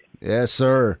can, right? Yes,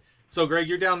 sir. So, Greg,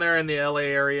 you're down there in the LA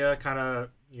area, kind of,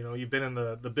 you've been in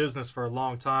the business for a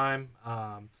long time.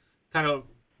 Kind of,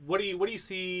 what do you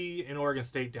see in Oregon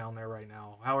State down there right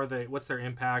now? How are they? What's their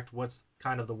impact? What's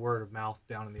kind of the word of mouth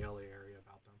down in the LA area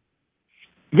about them?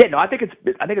 Yeah, no, I think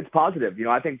it's positive.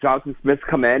 I think Jonathan Smith's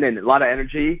come in and a lot of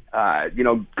energy.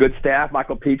 Good staff.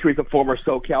 Michael Petrie's a former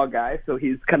SoCal guy, so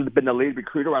he's kind of been the lead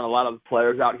recruiter on a lot of the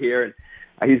players out here,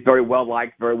 and he's very well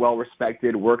liked, very well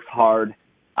respected, works hard.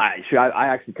 I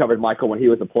actually covered Michael when he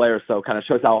was a player, so kind of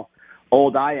shows how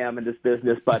old I am in this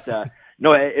business. But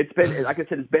no, it's been, like I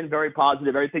said, it's been very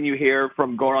positive. Everything you hear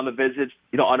from going on the visits,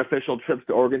 unofficial trips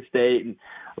to Oregon State, and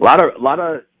a lot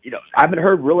of I haven't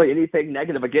heard really anything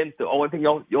negative. Again, the only thing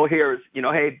you'll hear is,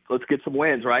 hey, let's get some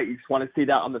wins, right? You just want to see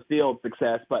that on the field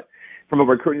success. But from a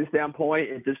recruiting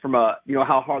standpoint, and just from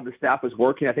how hard the staff is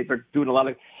working, I think they're doing a lot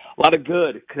of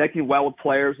good, connecting well with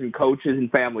players and coaches and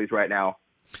families right now.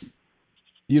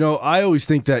 I always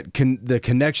think that the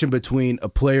connection between a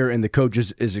player and the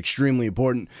coaches is extremely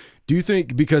important. Do you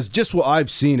think, because just what I've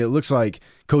seen, it looks like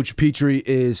Coach Petrie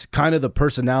is kind of the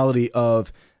personality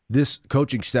of this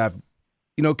coaching staff.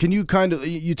 Can you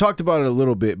you talked about it a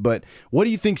little bit, but what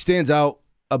do you think stands out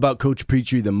about Coach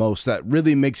Petrie the most that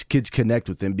really makes kids connect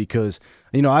with him? Because,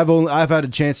 I've had a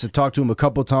chance to talk to him a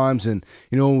couple times, and,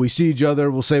 when we see each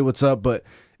other, we'll say what's up, but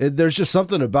there's just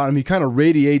something about him. He kind of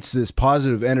radiates this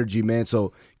positive energy, man.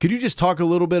 So could you just talk a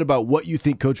little bit about what you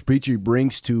think Coach Petrie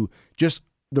brings to just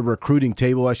the recruiting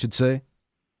table, I should say?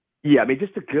 Yeah,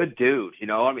 just a good dude,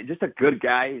 just a good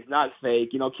guy. He's not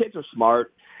fake. Kids are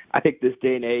smart. I think this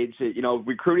day and age,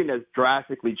 recruiting has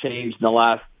drastically changed in the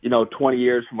last, 20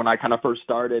 years from when I kind of first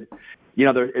started.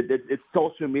 It's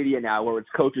social media now where it's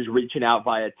coaches reaching out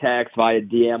via text, via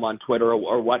DM on Twitter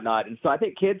or whatnot. And so I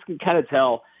think kids can kind of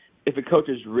tell if a coach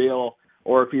is real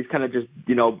or if he's kind of just,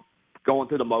 going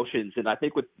through the motions. And I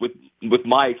think with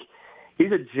Mike,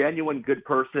 he's a genuine good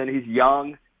person. He's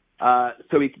young.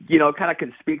 So he, kind of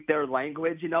can speak their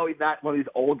language. He's not one of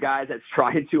these old guys that's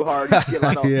trying too hard. You see a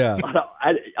lot of, yeah.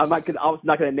 I'm not going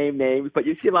to name names, but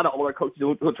you see a lot of older coaches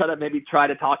who'll try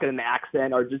to talk in an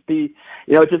accent or just be,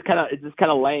 it's just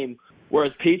kind of lame.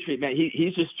 Whereas Petrie, man,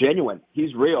 he's just genuine.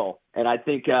 He's real. And I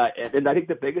think, and I think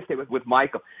the biggest thing with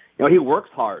Michael, he works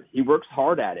hard. He works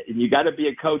hard at it. And you got to be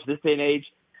a coach this day and age.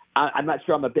 I'm not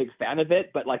sure I'm a big fan of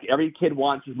it, but like every kid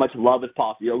wants as much love as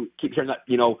possible. Keep hearing that,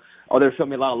 they're showing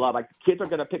me a lot of love. Like kids are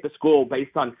going to pick a school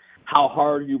based on how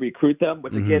hard you recruit them,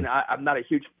 which again, I'm not a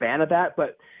huge fan of that,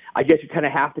 but I guess you kind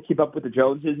of have to keep up with the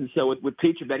Joneses. And so with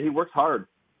Petrie, man, he works hard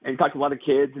and talks to a lot of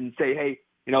kids and say, hey,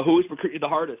 who's recruiting the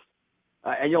hardest?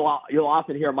 And you'll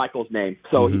often hear Michael's name.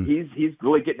 So he's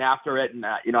really getting after it. And,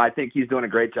 I think he's doing a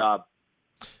great job.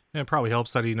 And it probably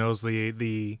helps that he knows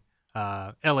the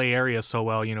LA area so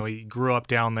well. He grew up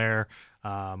down there,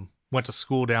 went to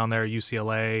school down there,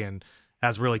 UCLA, and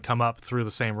has really come up through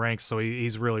the same ranks. So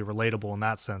he's really relatable in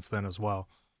that sense then as well.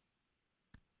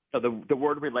 So the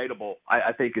word relatable,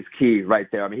 I think, is key right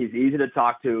there. He's easy to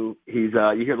talk to. He's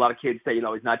you hear a lot of kids say,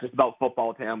 he's not just about football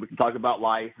with him. We can talk about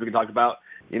life. We can talk about,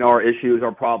 our issues,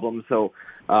 our problems. So,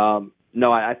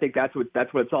 no, I think that's what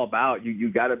it's all about. You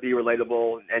got to be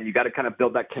relatable, and you got to kind of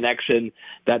build that connection,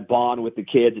 that bond with the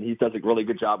kids, and he does a really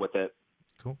good job with it.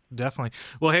 Cool. Definitely.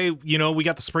 Well, hey, we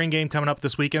got the spring game coming up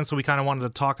this weekend, so we kind of wanted to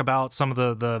talk about some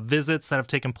of the visits that have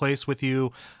taken place with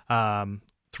you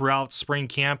throughout spring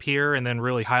camp here, and then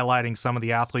really highlighting some of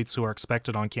the athletes who are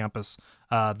expected on campus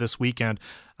this weekend.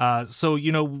 So,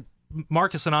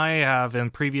 Marcus and I have in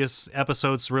previous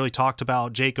episodes really talked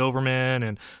about Jake Overman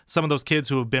and some of those kids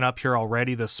who have been up here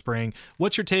already this spring.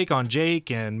 What's your take on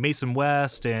Jake and Mason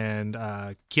West and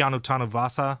Keanu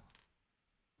Tanuvasa?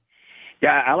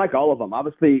 Yeah, I like all of them.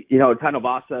 Obviously,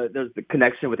 Tanuvasa, there's the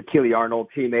connection with the Keely Arnold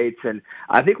teammates, and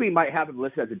I think we might have him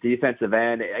listed as a defensive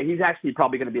end. He's actually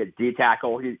probably going to be a D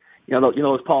tackle.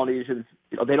 Those Polynesians,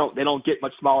 they don't get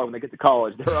much smaller when they get to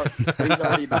college. He's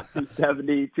already about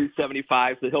 270,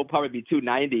 275, so he'll probably be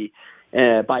 290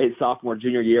 by his sophomore,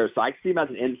 junior year. So I see him as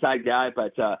an inside guy,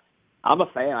 but I'm a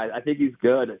fan. I think he's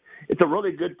good. It's a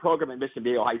really good program at Mission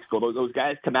Viejo High School. Those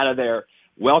guys come out of there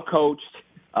well coached.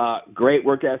 Great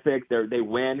work ethic. They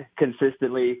win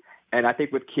consistently, and I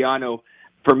think with Keanu,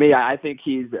 for me, I think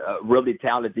he's a really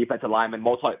talented defensive lineman,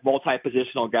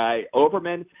 multi-positional guy.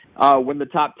 Overman, one of the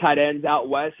top tight ends out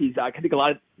west. I think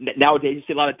nowadays you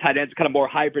see a lot of tight ends, kind of more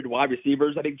hybrid wide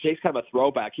receivers. I think Jake's kind of a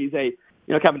throwback. He's kind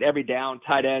of an every down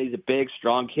tight end. He's a big,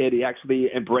 strong kid. He actually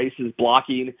embraces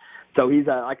blocking. So he's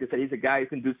like I said, he's a guy who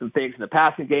can do some things in the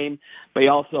passing game, but he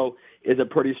also is a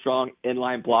pretty strong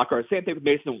inline blocker. Same thing with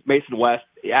Mason West.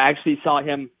 I actually saw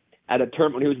him at a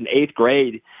tournament when he was in 8th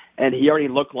grade, and he already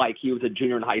looked like he was a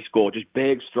junior in high school. Just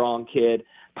big, strong kid.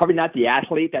 Probably not the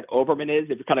athlete that Overman is,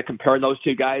 if you're kind of comparing those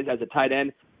two guys as a tight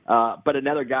end, but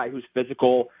another guy who's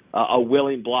physical, a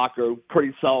willing blocker,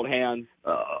 pretty solid hands.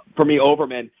 For me,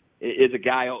 Overman is a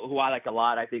guy who I like a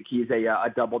lot. I think he's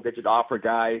a double-digit offer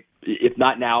guy, if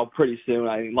not now, pretty soon.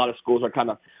 I think a lot of schools are kind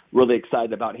of really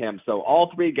excited about him. So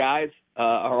all three guys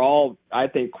are all, I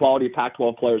think, quality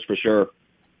Pac-12 players for sure.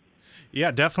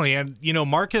 Yeah, definitely. And,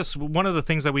 Marcus, one of the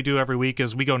things that we do every week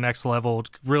is we go next level,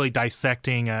 really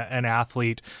dissecting an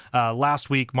athlete. Last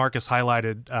week, Marcus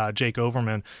highlighted Jake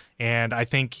Overman, and I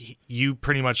think you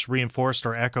pretty much reinforced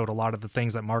or echoed a lot of the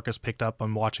things that Marcus picked up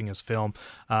on watching his film.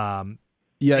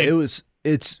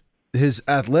 It's his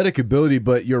athletic ability,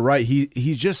 but you're right.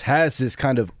 He just has this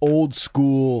kind of old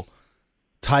school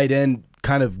tight end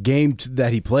kind of game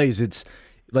that he plays. It's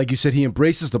like you said, he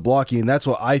embraces the blocking, and that's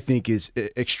what I think is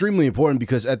extremely important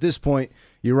because at this point,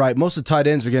 you're right, most of the tight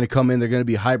ends are going to come in. They're going to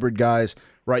be hybrid guys,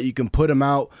 right? You can put them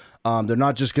out. They're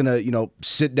not just going to,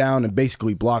 sit down and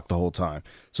basically block the whole time.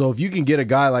 So if you can get a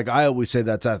guy like I always say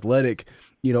that's athletic,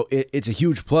 it's a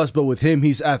huge plus. But with him,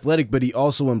 he's athletic, but he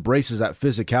also embraces that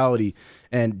physicality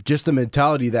and just the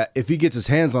mentality that if he gets his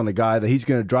hands on a guy, that he's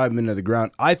going to drive him into the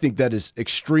ground. I think that is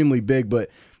extremely big, but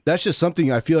that's just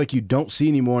something I feel like you don't see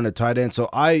anymore in a tight end. So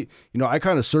I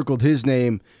kind of circled his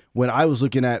name when I was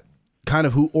looking at kind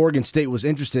of who Oregon State was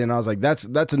interested in. I was like, that's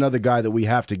another guy that we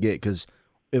have to get, because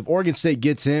if Oregon State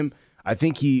gets him, I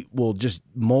think he will just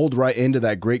mold right into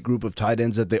that great group of tight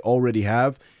ends that they already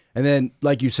have. And then,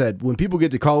 like you said, when people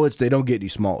get to college, they don't get any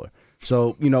smaller.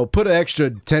 So, put an extra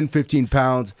 10, 15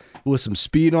 pounds with some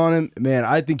speed on him. Man,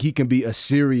 I think he can be a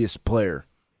serious player.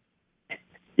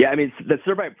 Yeah, I mean, the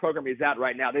Servite program he's at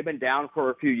right now, they've been down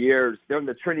for a few years. They're in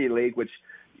the Trinity League, which,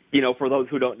 for those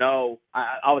who don't know,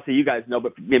 obviously you guys know,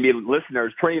 but maybe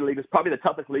listeners, Trinity League is probably the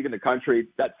toughest league in the country.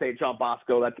 That's St. John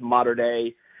Bosco. That's Mater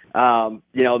Dei.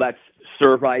 That's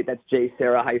Servite. That's J.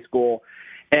 Sarah High School.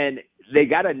 And they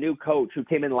got a new coach who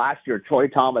came in last year, Troy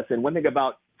Thomas. And one thing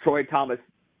about Troy Thomas,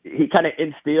 he kind of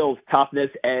instills toughness,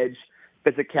 edge,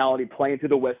 physicality, playing through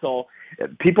the whistle.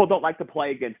 People don't like to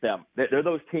play against them. They're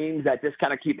those teams that just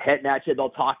kind of keep hitting at you. They'll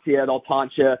talk to you. They'll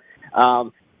taunt you.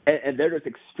 And they're just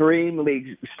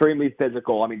extremely, extremely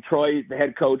physical. I mean, Troy, the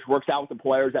head coach, works out with the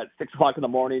players at 6 o'clock in the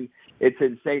morning. It's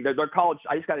insane. Their college,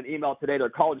 I just got an email today, their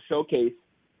college showcase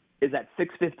is at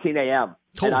 6:15 a.m.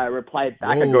 Cool. And I replied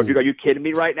back, I go, dude, are you kidding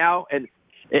me right now? And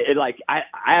I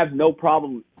have no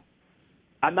problem.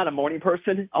 I'm not a morning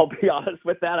person. I'll be honest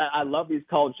with that. I love these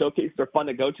college showcases. They're fun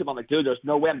to go to. I'm like, dude, there's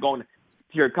no way I'm going to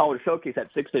your college showcase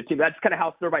at 6:15. That's kind of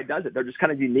how Servite does it. They're just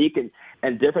kind of unique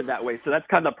and different that way. So that's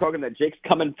kind of the program that Jake's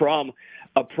coming from,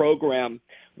 a program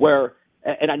where,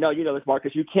 and I know you know this,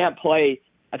 Marcus, you can't play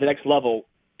at the next level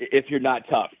if you're not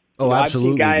tough. Oh, absolutely.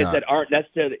 I've seen guys not. that aren't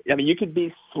necessarily, I mean, you can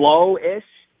be slow-ish.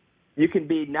 You can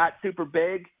be not super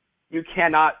big. You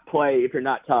cannot play if you're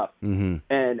not tough. Mm-hmm.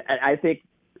 And I think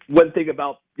one thing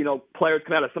about, players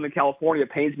coming out of Southern California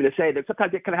pains me to say that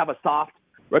sometimes they kind of have a soft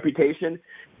reputation.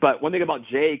 But one thing about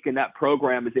Jake and that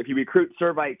program is if you recruit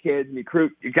Servite kids and you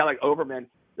recruit a guy like Overman,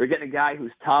 they're getting a guy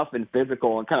who's tough and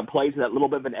physical and kind of plays with that little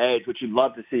bit of an edge, which you'd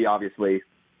love to see, obviously.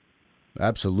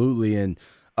 Absolutely. And,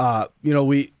 I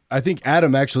think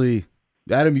Adam,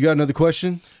 you got another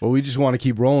question? Or we just want to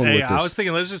keep rolling with this? I was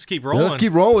thinking, let's just keep rolling. Let's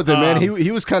keep rolling with it, man.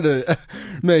 He was kind of,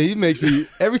 man, he makes me,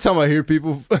 every time I hear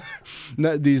people,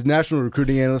 these national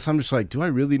recruiting analysts, I'm just like, do I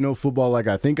really know football like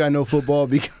I think I know football?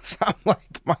 Because I'm like,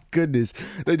 my goodness,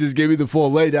 they just gave me the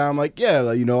full laydown. I'm like, yeah,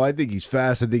 I think he's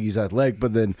fast. I think he's athletic.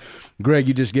 But then, Greg,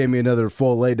 you just gave me another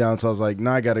full laydown. So I was like,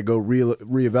 now I got to go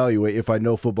reevaluate if I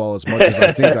know football as much as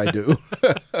I think I do.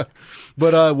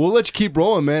 But we'll let you keep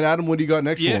rolling, man. Adam, what do you got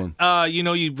next for him?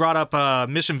 You brought up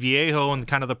Mission Viejo and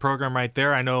kind of the program right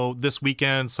there. I know this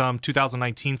weekend some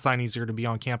 2019 signees are going to be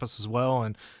on campus as well,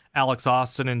 and Alex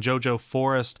Austin and JoJo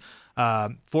Forrest.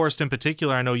 Forrest in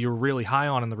particular, I know you were really high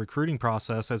on in the recruiting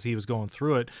process as he was going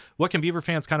through it. What can Beaver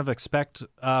fans kind of expect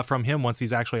from him once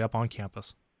he's actually up on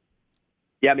campus?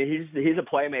 Yeah, I mean, he's a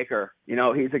playmaker.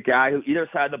 He's a guy who either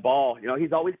side of the ball.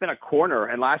 He's always been a corner,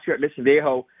 and last year at Mission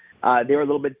Viejo, they were a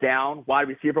little bit down wide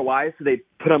receiver-wise, so they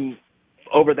put him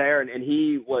over there, and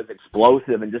he was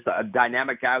explosive and just a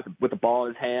dynamic guy with the ball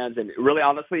in his hands. And really,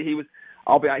 honestly, he was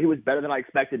better than I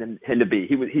expected him to be.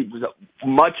 He was a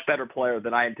much better player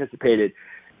than I anticipated.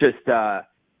 Just the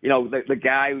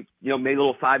guy made a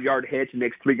little 5-yard hitch and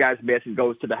makes 3 guys miss and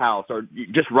goes to the house, or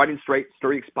just running straight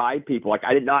streaks by people. Like,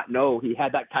 I did not know he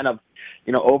had that kind of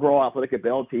overall athletic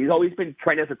ability. He's always been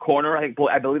trained as a corner.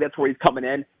 I believe that's where he's coming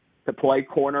in to play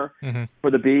corner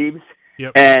for the Beavs.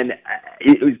 Yep. And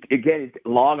it was, again,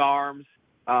 long arms.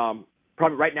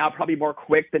 Probably more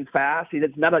quick than fast. He's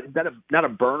not a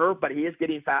burner, but he is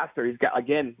getting faster. He's got,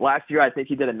 again, last year I think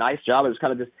he did a nice job. It was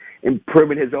kind of just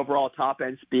improving his overall top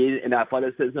end speed and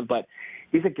athleticism. But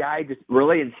he's a guy just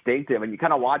really instinctive, and you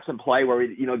kind of watch him play where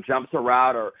he jumps a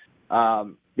route or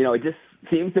it just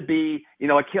seems to be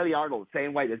like Kelly Arnold,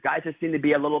 same way. These guys just seem to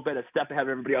be a little bit a step ahead of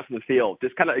everybody else in the field.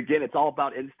 Just kind of, again, it's all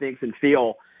about instincts and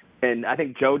feel. And I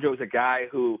think JoJo's a guy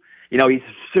who, he's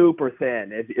super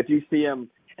thin. If you see him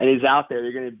and he's out there,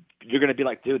 you're gonna be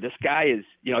like, dude, this guy is,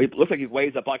 he looks like he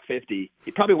weighs $150.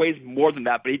 He probably weighs more than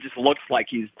that, but he just looks like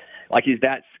he's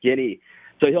that skinny.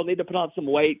 So he'll need to put on some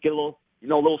weight, get a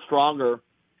little stronger.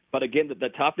 But again, the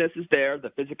toughness is there, the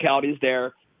physicality is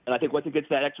there, and I think once he gets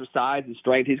that exercise and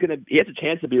strength, he has a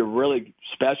chance to be a really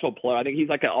special player. I think he's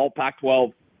like an all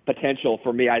Pac-12 potential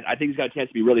for me. I think he's got a chance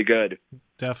to be really good.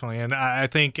 Definitely. And I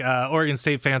think Oregon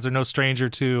State fans are no stranger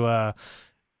to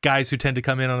guys who tend to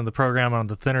come in on the program on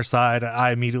the thinner side.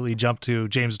 I immediately jumped to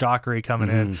James Dockery coming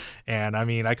in. And I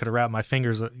mean, I could have wrapped my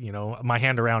fingers, my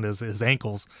hand around his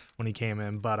ankles when he came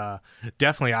in. But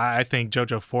definitely, I think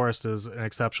JoJo Forrest is an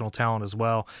exceptional talent as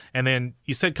well. And then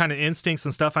you said kind of instincts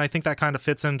and stuff. And I think that kind of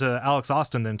fits into Alex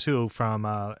Austin then too from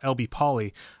LB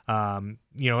Poly.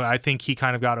 I think he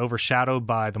kind of got overshadowed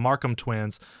by the Markham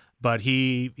twins, but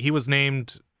he was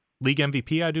named league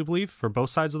MVP, I do believe, for both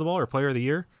sides of the ball, or player of the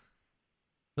year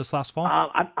this last fall.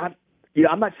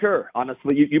 I'm not sure,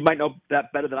 honestly. You might know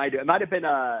that better than I do. It might have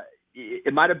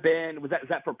been. Was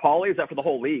that for Pauly? Is that for the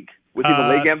whole league? Was he the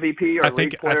league MVP or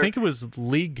league player? I think it was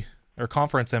league or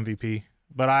conference MVP,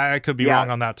 but I could be wrong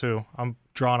on that too. I'm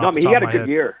drawing off the top of my head. He had a good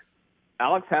year.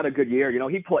 Alex had a good year.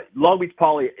 He played Long Beach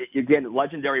Poly, again,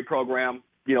 legendary program.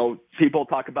 People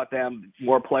talk about them,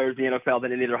 more players in the NFL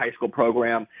than any other high school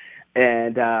program.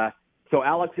 And so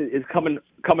Alex is coming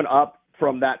up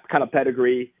from that kind of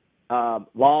pedigree.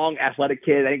 Long, athletic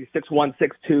kid. I think 6'1",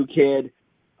 6'2" kid.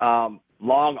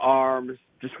 Long arms.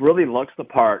 Just really looks the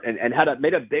part and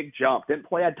made a big jump. Didn't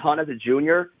play a ton as a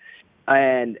junior,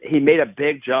 and he made a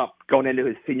big jump going into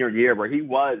his senior year where he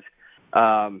was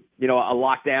a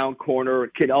lockdown corner.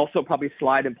 Could also probably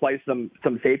slide and play some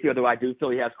safety, although I do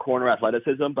feel he has corner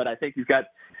athleticism. But I think he's got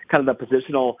kind of the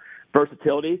positional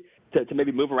versatility to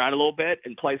maybe move around a little bit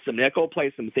and play some nickel,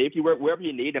 play some safety, wherever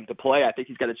you need him to play. I think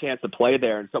he's got a chance to play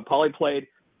there. And so Poly played,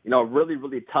 a really,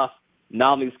 really tough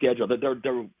non-league schedule.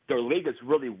 Their league is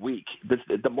really weak.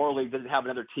 The Moore League doesn't have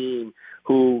another team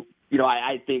who,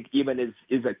 I think even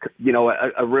is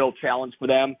a real challenge for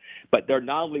them. But their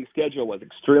non-league schedule was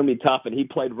extremely tough, and he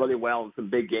played really well in some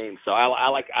big games. So I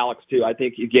like Alex too. I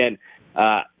think, again,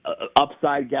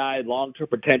 upside guy, long-term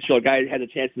potential, a guy that has a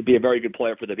chance to be a very good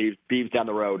player for the Beavs down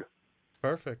the road.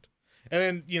 Perfect.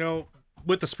 And then,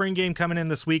 with the spring game coming in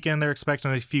this weekend, they're expecting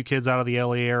a few kids out of the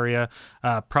LA area.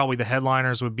 Probably the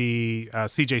headliners would be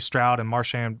CJ Stroud and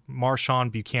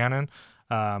Marshawn Buchanan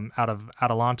out of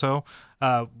Adelanto.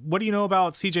 What do you know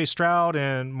about CJ Stroud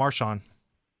and Marshawn?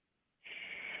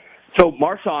 So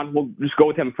Marshawn, we'll just go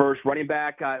with him first. Running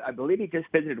back, I believe he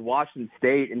just visited Washington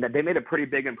State, and that they made a pretty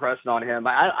big impression on him.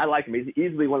 I like him. He's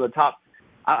easily one of the top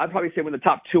I'd probably say one of the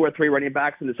top 2 or 3 running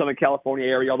backs in the Southern California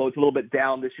area, although it's a little bit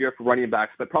down this year for running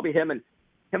backs. But probably him and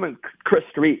Chris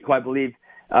Street, who I believe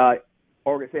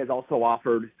Oregon State has also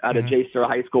offered out of J-Star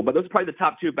High School. But those are probably the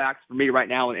top 2 backs for me right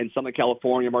now in Southern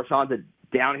California. Marshawn's a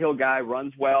downhill guy,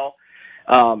 runs well,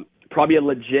 probably a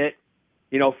legit,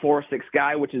 4.6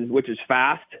 guy, which is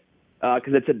fast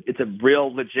because it's a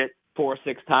real legit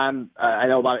 4.6 time. I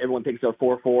know everyone thinks they're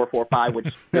 4.4, 4.5, which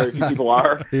very few people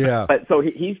are. Yeah. But so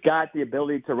he's got the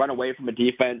ability to run away from a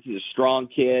defense. He's a strong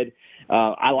kid.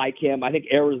 I like him. I think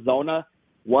Arizona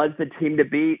was the team to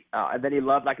beat. And then he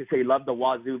loved the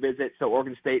Wazoo visit. So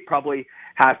Oregon State probably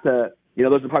has to,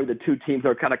 those are probably the 2 teams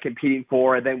they're kind of competing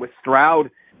for. And then with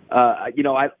Stroud,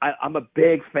 I'm a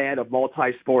big fan of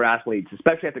multi-sport athletes,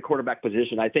 especially at the quarterback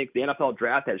position. I think the NFL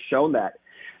draft has shown that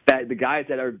the guys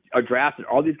that are drafted,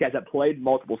 all these guys that played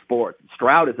multiple sports.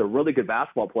 Stroud is a really good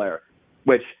basketball player,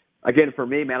 which, again, for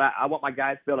me, man, I want my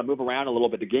guys to be able to move around a little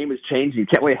bit. The game is changing. You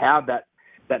can't really have that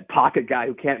pocket guy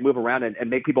who can't move around and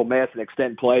make people miss and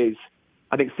extend plays.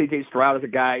 I think C.J. Stroud is a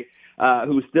guy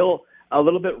who's still a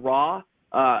little bit raw.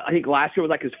 I think last year was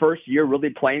like his first year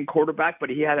really playing quarterback, but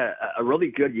he had a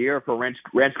really good year for Ranch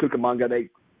Cucamonga. They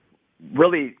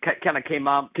really kind of came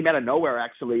out of nowhere,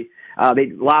 actually.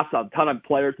 They lost a ton of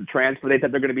players to transfer. They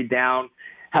thought they're going to be down.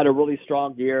 Had a really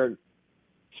strong year.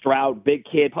 Stroud, big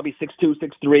kid, probably 6'2",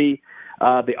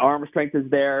 6'3". The arm strength is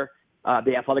there.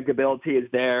 The athletic ability is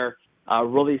there.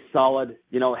 Really solid,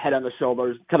 head on the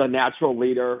shoulders, kind of natural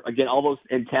leader. Again, all those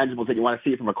intangibles that you want to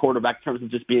see from a quarterback in terms of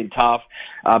just being tough,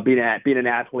 being an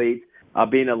athlete,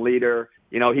 being a leader.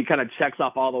 He kind of checks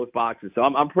off all those boxes. So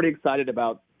I'm pretty excited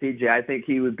about CJ. I think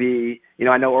he would be,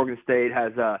 I know Oregon State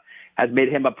has made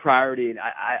him a priority, and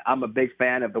I'm a big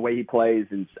fan of the way he plays.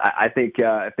 And I think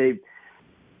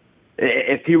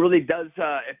if he really does,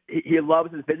 if he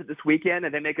loves his visit this weekend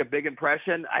and they make a big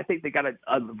impression, I think they got a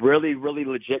really, really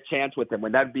legit chance with him.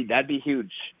 And that'd be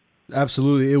huge.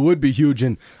 Absolutely, it would be huge.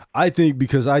 And I think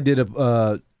because I did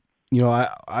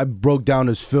I broke down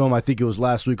his film. I think it was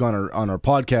last week on our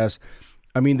podcast.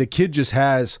 I mean, the kid just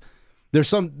has. There's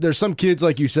some kids,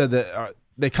 like you said, that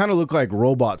they kind of look like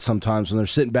robots sometimes when they're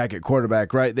sitting back at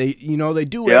quarterback, right? They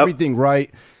do everything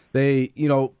right. They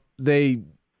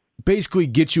basically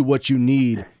get you what you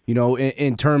need,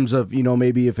 in terms of,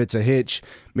 maybe if it's a hitch,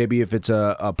 maybe if it's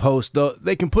a post,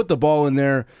 they can put the ball in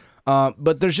there.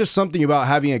 But there's just something about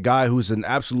having a guy who's an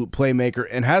absolute playmaker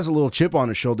and has a little chip on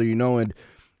his shoulder, and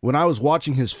when I was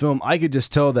watching his film, I could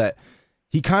just tell that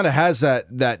he kind of has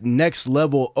that next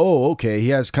level. Oh, okay. He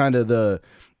has kind of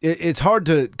it's hard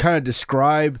to kind of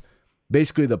describe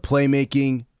basically the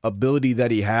playmaking ability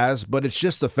that he has, but it's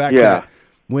just the fact that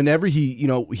whenever he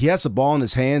has the ball in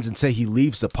his hands and say he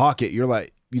leaves the pocket, you're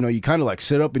like, you kind of like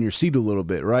sit up in your seat a little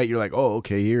bit, right? You're like, oh,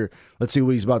 okay, here, let's see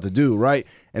what he's about to do, right?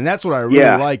 And that's what I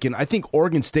really like. And I think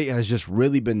Oregon State has just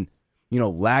really been,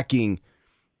 lacking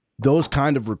those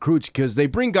kind of recruits because they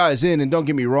bring guys in, and don't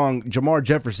get me wrong, Jamar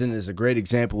Jefferson is a great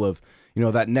example of,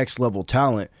 that next level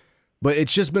talent. But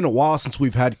it's just been a while since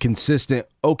we've had consistent,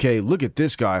 okay, look at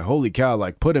this guy, holy cow,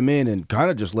 like put him in and kind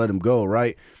of just let him go,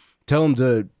 right? Tell him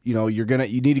to, you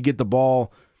need to get the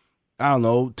ball, I don't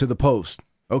know, to the post.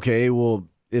 Okay, well,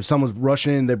 if someone's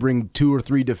rushing in, they bring 2 or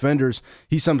 3 defenders.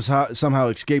 He somehow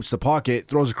escapes the pocket,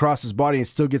 throws across his body, and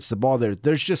still gets the ball there.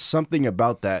 There's just something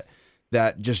about that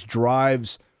just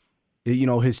drives,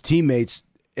 his teammates,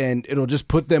 and it'll just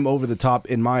put them over the top,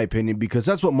 in my opinion, because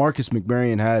that's what Marcus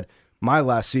McMaryion had my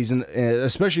last season,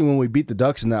 especially when we beat the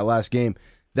Ducks in that last game.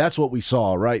 That's what we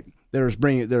saw, right? There's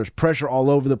pressure all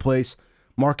over the place.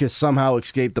 Marcus somehow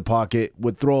escaped the pocket,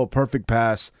 would throw a perfect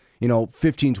pass,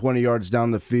 15, 20 yards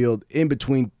down the field, in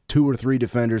between 2 or 3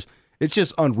 defenders. It's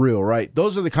just unreal, right?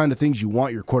 Those are the kind of things you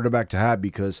want your quarterback to have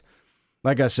because,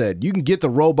 like I said, you can get the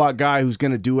robot guy who's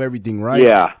going to do everything right.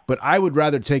 Yeah. But I would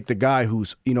rather take the guy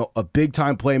who's, a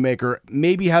big-time playmaker,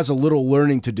 maybe has a little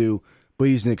learning to do, but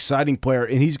he's an exciting player,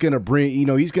 and he's going to bring,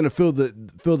 he's going to fill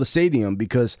the stadium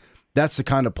because that's the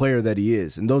kind of player that he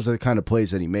is, and those are the kind of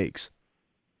plays that he makes.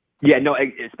 Yeah, no,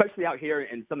 especially out here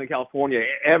in Southern California,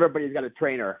 everybody's got a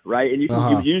trainer, right? And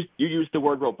you use the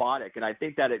word robotic, and I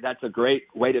think that's a great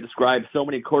way to describe so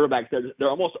many quarterbacks. They're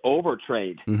almost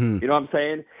overtrained. Mm-hmm. You know what I'm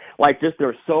saying? Like, just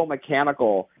they're so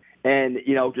mechanical, and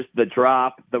just the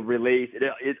drop, the release.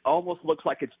 It almost looks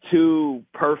like it's too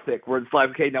perfect. Where it's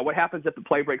like, okay, now what happens if the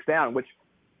play breaks down?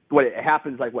 It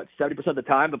happens 70% of the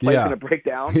time the play's going to break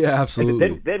down. Yeah,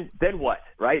 absolutely. Then what,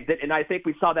 right? And I think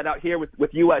we saw that out here with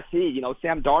USC.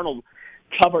 Sam Darnold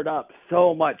covered up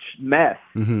so much mess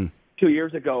 2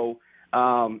 years ago,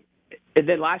 and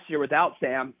then last year without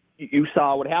Sam, you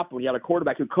saw what happened when you had a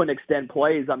quarterback who couldn't extend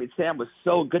plays. I mean, Sam was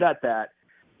so good at that.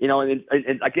 You know, and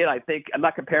again, I think I'm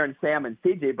not comparing Sam and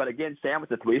CJ, but again, Sam was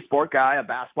a 3-sport guy, a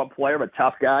basketball player, a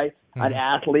tough guy, an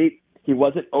athlete. He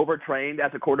wasn't overtrained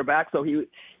as a quarterback, so you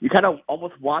kind of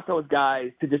almost want those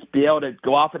guys to just be able to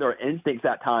go off of their instincts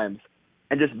at times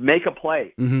and just make a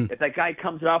play. If that guy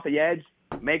comes off the edge,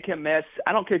 make him miss.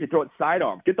 I don't care if you throw it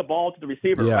sidearm. Get the ball to the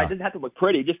receiver. Right? It doesn't have to look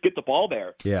pretty. Just get the ball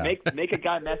there. Yeah. Make a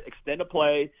guy miss, extend a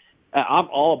play. I'm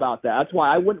all about that. That's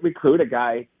why I wouldn't recruit a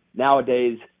guy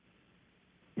nowadays.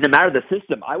 No matter the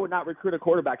system, I would not recruit a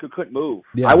quarterback who couldn't move.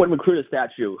 Yeah. I wouldn't recruit a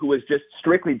statue who was just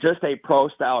strictly just a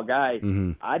pro-style guy.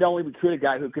 I'd only recruit a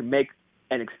guy who could make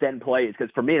and extend plays, because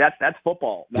for me, that's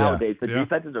football nowadays. The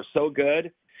defenses are so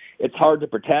good, it's hard to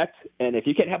protect. And if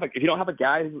you don't have a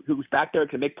guy who's back there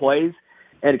can make plays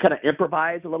and kind of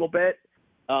improvise a little bit,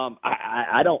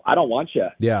 I don't want you.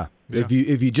 Yeah. If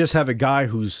you just have a guy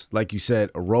who's, like you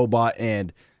said, a robot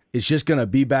and it's just going to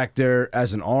be back there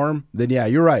as an arm, then yeah,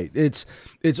 you're right. It's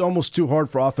almost too hard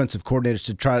for offensive coordinators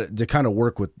to try to kind of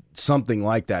work with something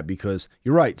like that, because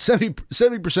you're right.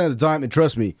 70% of the time, and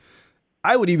trust me,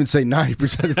 I would even say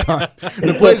 90% of the time,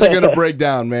 the plays are going to break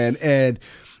down, man. And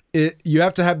you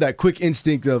have to have that quick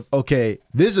instinct of, okay,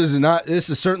 this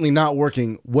is certainly not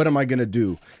working. What am I going to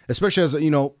do? Especially as,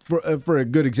 for a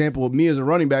good example of me as a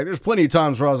running back, there's plenty of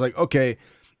times where I was like, okay,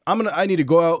 I need to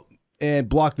go out and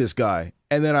block this guy.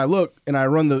 And then I look and I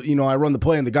run the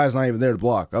play and the guy's not even there to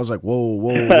block. I was like,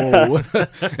 whoa.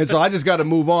 And so I just got to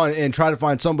move on and try to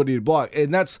find somebody to block.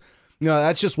 And that's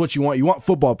just what you want. You want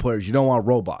football players. You don't want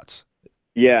robots.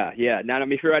 Yeah. Now, I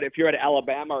mean, if you're at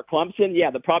Alabama or Clemson,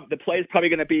 the play is probably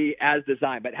going to be as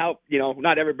designed. But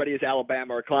not everybody is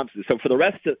Alabama or Clemson. So for the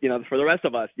rest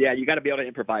of us, you got to be able to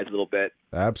improvise a little bit.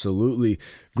 Absolutely,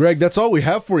 Greg. That's all we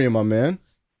have for you, my man.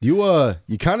 You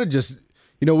kind of just.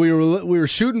 We were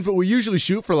shooting for. We usually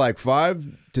shoot for like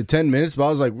 5 to 10 minutes, but I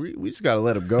was like, we just got to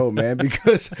let him go, man,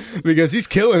 because he's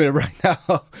killing it right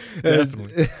now.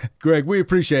 Definitely, Greg, we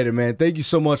appreciate it, man. Thank you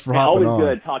so much for hopping on. Always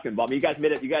good talking about me. You guys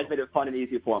made it fun and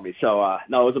easy for me. So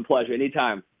no, it was a pleasure.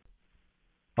 Anytime.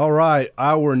 All right,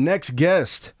 our next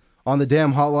guest on the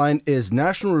Damn Hotline is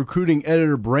National Recruiting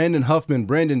Editor Brandon Huffman.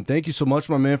 Brandon, thank you so much,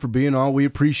 my man, for being on. We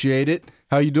appreciate it.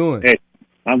 How you doing? Hey.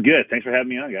 I'm good. Thanks for having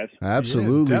me on, guys.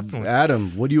 Absolutely. Yeah, definitely.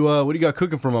 Adam, what do you got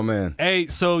cooking for my man? Hey,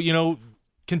 so,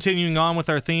 continuing on with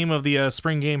our theme of the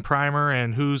spring game primer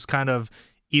and who's kind of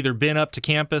either been up to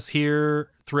campus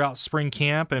here throughout spring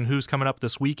camp and who's coming up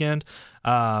this weekend.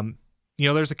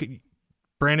 There's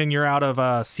Brandon, you're out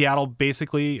of Seattle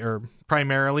basically, or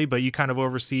primarily, but you kind of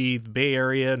oversee the Bay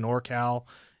Area, NorCal,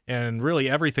 and really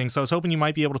everything. So I was hoping you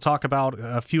might be able to talk about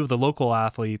a few of the local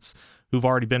athletes who've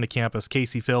already been to campus: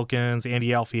 Casey Filkins,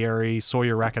 Andy Alfieri,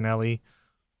 Sawyer Racanelli.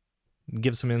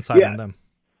 Give some insight on them.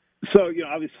 So,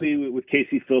 obviously with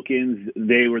Casey Filkins,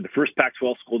 they were the first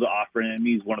Pac-12 school to offer him.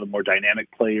 He's one of the more dynamic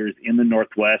players in the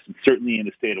Northwest and certainly in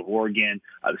the state of Oregon,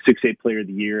 the 6A Player of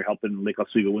the Year, helping Lake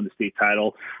Oswego win the state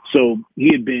title. So he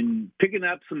had been picking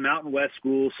up some Mountain West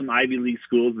schools, some Ivy League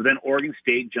schools, but then Oregon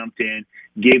State jumped in,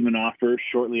 gave him an offer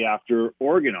shortly after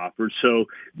Oregon offered. So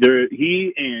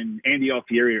he and Andy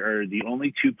Alfieri are the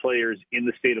only two players in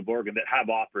the state of Oregon that have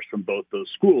offers from both those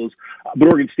schools. But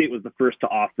Oregon State was the first to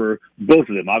offer both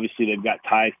of them. Obviously, they've got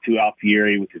ties to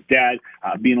Alfieri with his dad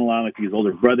being along. I think his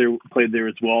older brother played there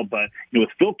as well. But with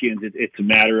Filkins, it's a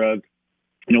matter of,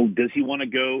 does he want to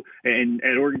go? And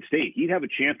at Oregon State, he'd have a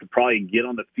chance to probably get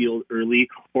on the field early.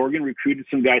 Oregon recruited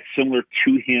some guys similar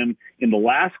to him in the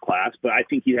last class, but I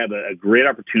think he'd have a great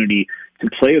opportunity to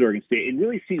play at Oregon State. It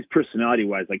really seems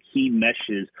personality-wise like he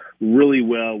meshes really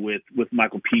well with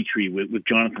Michael Petrie, with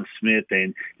Jonathan Smith,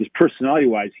 and his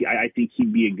personality-wise, I think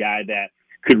he'd be a guy that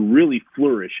could really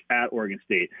flourish at Oregon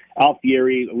State.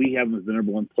 Alfieri, we have him as the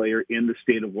number one player in the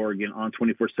state of Oregon on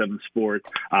 24/7 Sports.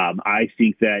 I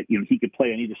think that he could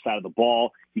play on either side of the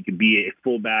ball. He could be a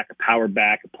fullback, a power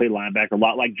back, a play linebacker, a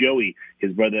lot like Joey,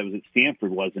 his brother that was at Stanford,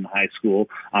 was in high school.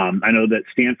 I know that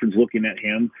Stanford's looking at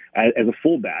him as a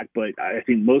fullback, but I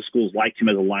think most schools liked him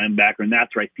as a linebacker, and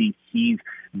that's where I think he's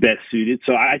best suited.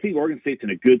 So I think Oregon State's in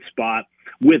a good spot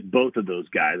with both of those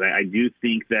guys. I do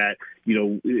think that,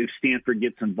 if Stanford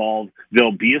gets involved,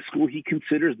 there'll be a school he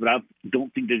considers, but I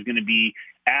don't think there's going to be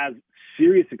as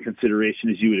serious a consideration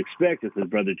as you would expect with his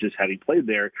brother just having played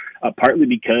there, partly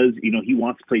because, he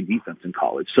wants to play defense in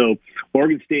college. So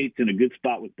Oregon State's in a good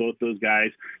spot with both those guys.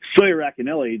 Sawyer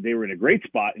Racanelli, they were in a great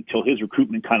spot until his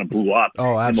recruitment kind of blew up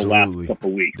in the last couple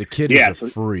of weeks. The kid is a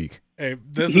freak. Hey,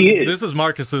 this is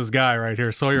Marcus's guy right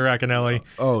here, Sawyer Racanelli.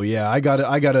 Oh yeah, I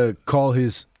gotta call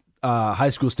his high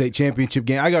school state championship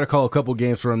game. I gotta call a couple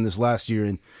games for him this last year,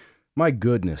 and My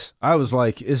goodness. I was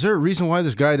like, is there a reason why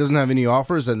this guy doesn't have any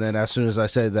offers? And then as soon as I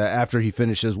said that, after he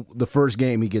finishes the first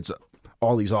game, he gets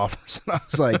all these offers. And I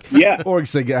was like, yeah, Oregon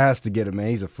State has to get him, man.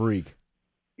 He's a freak.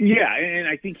 Yeah, and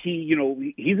I think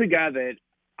he's a guy that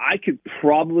I could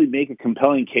probably make a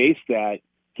compelling case that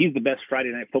he's the best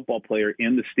Friday night football player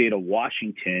in the state of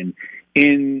Washington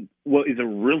in what is a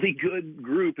really good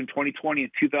group in 2020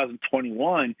 and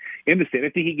 2021 in the state. I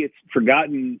think he gets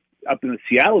forgotten up in the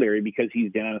Seattle area because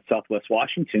he's down in Southwest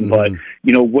Washington. But,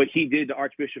 what he did to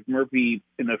Archbishop Murphy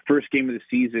in the first game of the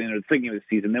season or the second game of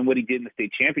the season, then what he did in the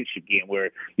state championship game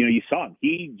where, you saw him,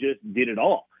 he just did it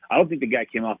all. I don't think the guy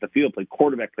came off the field, played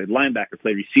quarterback, played linebacker,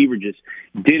 played receiver, just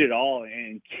did it all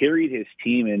and carried his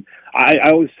team. And I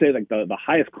always say, like, the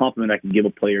highest compliment I can give a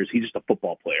player is he's just a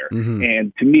football player.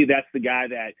 And to me, that's the guy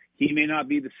that he may not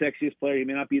be the sexiest player, he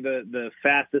may not be the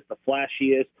fastest, the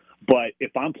flashiest, but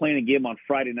if I'm playing a game on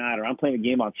Friday night or I'm playing a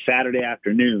game on Saturday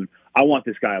afternoon, I want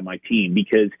this guy on my team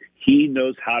because he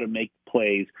knows how to make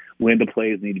plays when the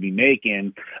plays need to be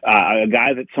making. A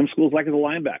guy that some schools like as a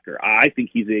linebacker. I think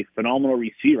he's a phenomenal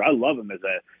receiver. I love him as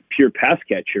a pure pass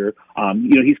catcher.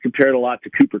 He's compared a lot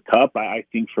to Cooper Kupp. I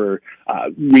think for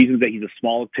reasons that he's a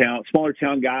smaller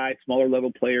town guy, smaller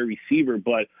level player, receiver,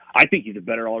 but I think he's a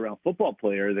better all-around football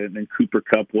player than Cooper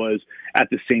Kupp was at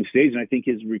the same stage. And I think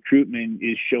his recruitment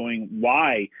is showing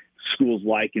why schools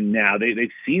like him now. They've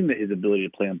seen his ability to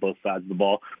play on both sides of the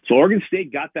ball. So Oregon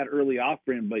State got that early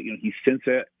offer in, but he's since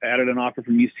added an offer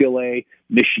from UCLA,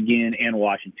 Michigan, and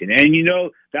Washington. And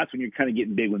that's when you're kind of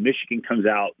getting big when Michigan comes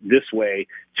out this way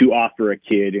to offer a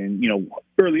kid. And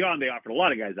early on they offered a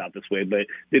lot of guys out this way, but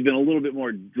they've been a little bit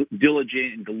more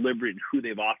diligent and deliberate in who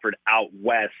they've offered out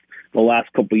west the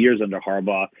last couple of years under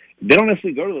Harbaugh. They don't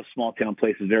necessarily go to those small town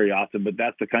places very often, but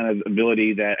that's the kind of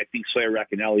ability that I think Sawyer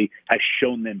Racanelli has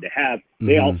shown them to have.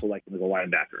 They also like him as a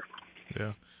linebacker.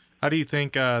 Yeah. How do you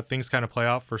think things kind of play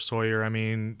out for Sawyer? I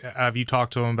mean, have you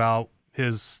talked to him about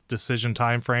his decision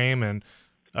time frame and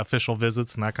official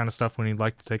visits and that kind of stuff when he'd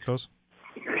like to take those?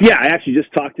 Yeah, I actually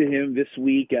just talked to him this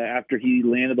week after he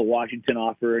landed the Washington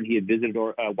offer, and he had visited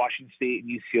Washington State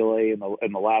and UCLA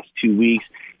in the last 2 weeks.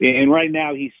 And right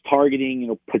now he's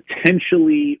targeting,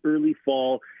 potentially early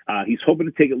fall. He's hoping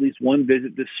to take at least one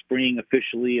visit this spring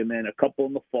officially, and then a couple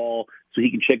in the fall so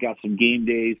he can check out some game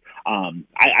days.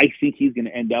 I think he's going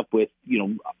to end up with,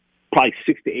 probably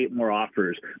 6 to 8 more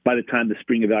offers by the time the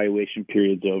spring evaluation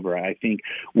period's over. I think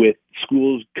with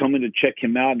schools coming to check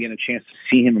him out, getting a chance to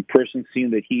see him in person, seeing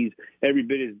that he's every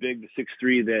bit as big, the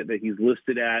 6'3" that he's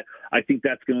listed at, I think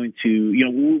that's going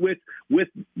to, with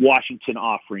Washington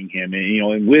offering him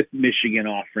and with Michigan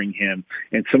offering him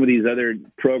and some of these other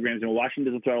programs,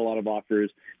 Washington doesn't throw out a lot of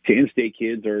offers to in-state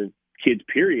kids or kids,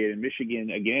 period. And Michigan,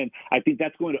 again, I think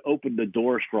that's going to open the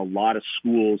doors for a lot of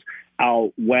schools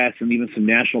out west and even some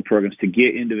national programs to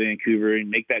get into Vancouver and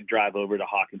make that drive over to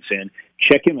Hawkinson,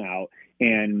 check him out,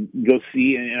 and go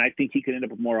see. And I think he could end up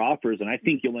with more offers. And I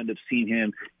think you'll end up seeing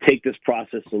him take this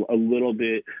process a little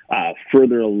bit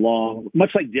further along,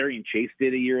 much like Darian Chase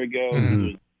did a year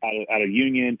ago. Out of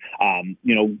Union,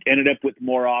 ended up with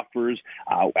more offers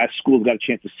as schools got a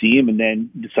chance to see him, and then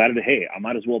decided, hey, I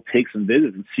might as well take some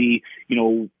visits and see,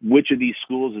 which of these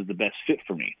schools is the best fit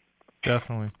for me.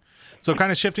 Definitely. So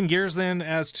kind of shifting gears then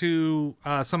as to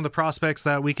some of the prospects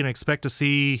that we can expect to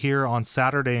see here on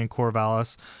Saturday in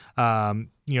Corvallis.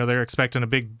 They're expecting a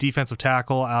big defensive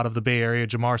tackle out of the Bay Area,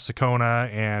 Jamar Sakona,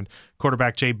 and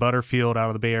quarterback Jay Butterfield out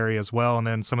of the Bay Area as well, and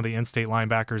then some of the in-state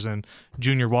linebackers and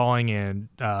Junior Walling and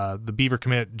the Beaver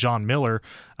commit John Miller.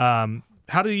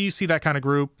 How do you see that kind of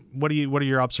group? What are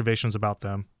your observations about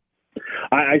them?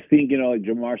 I think, like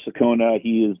Jamar Sakona,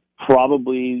 he is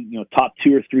probably, top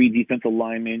 2 or 3 defensive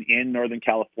linemen in Northern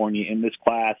California in this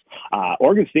class.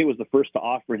 Oregon State was the first to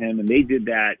offer him, and they did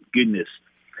that,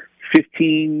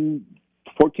 15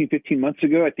 months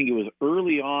ago. I think it was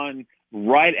early on,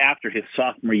 right after his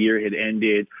sophomore year had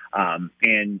ended.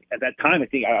 And at that time, I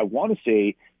think I want to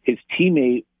say his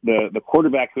teammate, the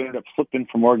quarterback who ended up flipping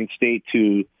from Oregon State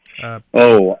to Spencer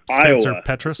Iowa,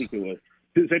 Petras. I think it was.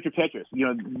 Spencer Petras.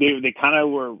 They kind of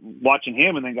were watching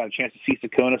him and then got a chance to see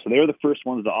Sakona, so they were the first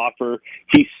ones to offer.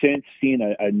 He's since seen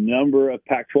a number of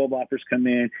Pac-12 offers come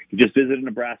in. He just visited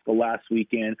Nebraska last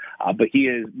weekend, but he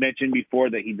has mentioned before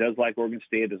that he does like Oregon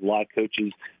State. There's a lot of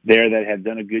coaches there that have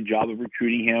done a good job of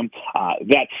recruiting him.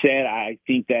 That said, I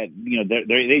think that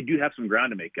they do have some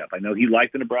ground to make up. I know he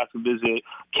liked the Nebraska visit.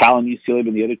 Cal and UCLA have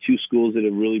been the other 2 schools that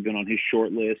have really been on his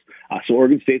short list. So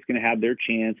Oregon State's going to have their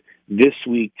chance this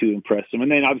week to impress him. And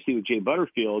then obviously with Jay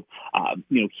Butterfield,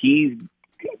 he's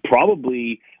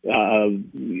probably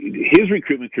his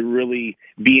recruitment could really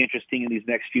be interesting in these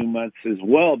next few months as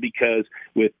well, because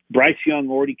with Bryce Young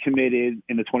already committed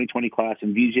in the 2020 class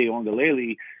and VJ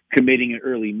Ongalele committing in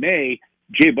early May,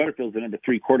 Jay Butterfield's the number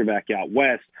 3 quarterback out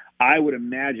west. I would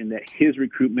imagine that his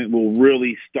recruitment will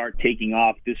really start taking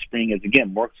off this spring as,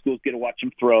 again, more schools get to watch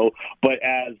him throw, but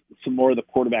as some more of the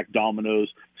quarterback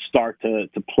dominoes start to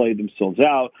play themselves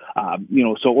out.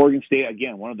 So Oregon State,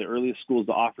 again, one of the earliest schools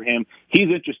to offer him. He's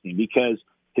interesting because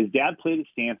his dad played at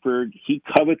Stanford. He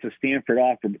covets a Stanford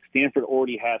offer, but Stanford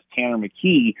already has Tanner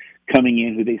McKee coming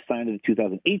in, who they signed in the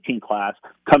 2018 class,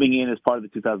 coming in as part of the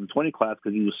 2020 class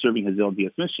because he was serving his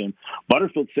LDS mission.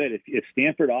 Butterfield said if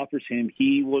Stanford offers him,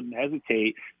 he wouldn't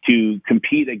hesitate to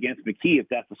compete against McKee if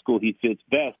that's the school he fits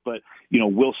best. But,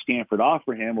 will Stanford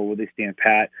offer him, or will they stand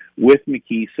pat with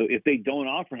McKee? So if they don't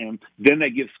offer him, then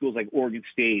that gives schools like Oregon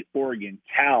State, Oregon,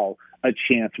 Cal a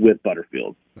chance with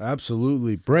Butterfield.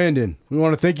 Absolutely. Brandon, we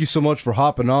want to thank you so much for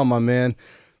hopping on, my man.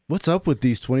 What's up with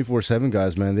these 24/7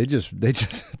 guys, man? They know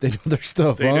their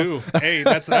stuff. They do. Hey,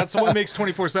 that's what makes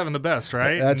 24/7 the best,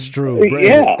 right? That's true.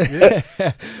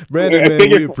 Yeah. Brandon, man,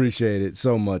 we appreciate it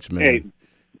so much, man. Hey,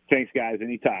 thanks, guys.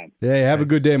 Anytime. Hey, have a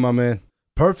good day, my man.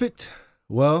 Perfect.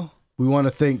 Well, we want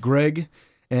to thank Greg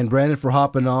and Brandon for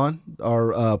hopping on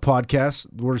our podcast.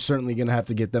 We're certainly going to have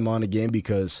to get them on again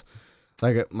because,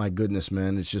 my goodness,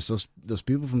 man, it's just those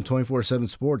people from 24/7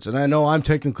 Sports. And I know I'm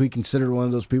technically considered one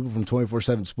of those people from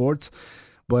 24/7 Sports,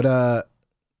 but, I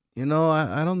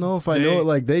don't know if I know it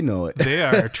like they know it. They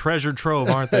are a treasure trove,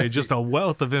 aren't they? Just a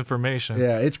wealth of information.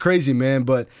 Yeah, it's crazy, man.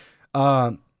 But,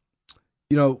 it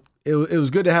was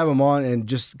good to have them on and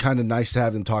just kind of nice to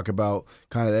have them talk about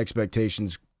kind of the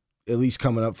expectations, at least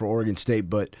coming up for Oregon State.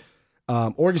 But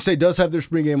Oregon State does have their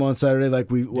spring game on Saturday, like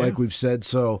we've said.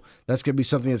 So that's going to be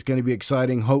something that's going to be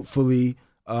exciting. Hopefully,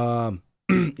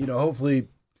 hopefully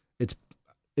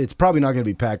it's probably not going to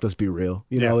be packed. Let's be real.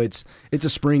 It's a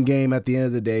spring game. At the end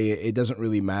of the day, it doesn't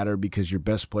really matter because your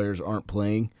best players aren't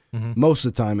playing most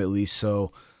of the time, at least.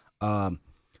 So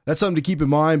that's something to keep in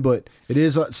mind. But it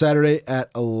is Saturday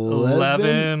at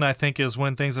 11. I think, is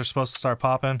when things are supposed to start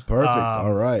popping. Perfect.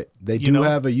 All right. They do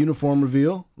have a uniform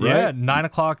reveal, right? Yeah, 9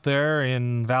 o'clock there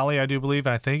in Valley, I do believe.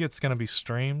 And I think it's going to be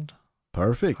streamed.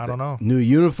 Perfect. I don't know. New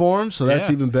uniforms, so that's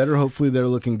even better. Hopefully they're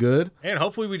looking good. And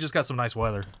hopefully we just got some nice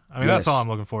weather. I mean, that's all I'm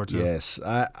looking forward to. Yes.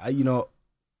 I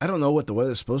don't know what the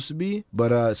weather's supposed to be,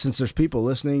 but since there's people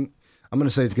listening, I'm going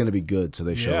to say it's going to be good, so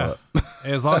they show up.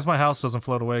 As long as my house doesn't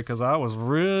float away, because I was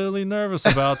really nervous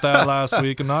about that last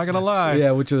week. I'm not going to lie.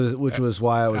 Yeah, which was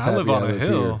why I was happy live on a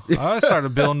hill. I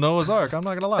started building Noah's Ark. I'm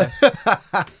not going to lie.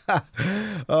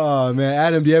 Oh, man.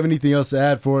 Adam, do you have anything else to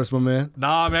add for us, my man?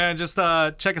 Nah, man. Just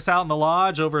check us out in the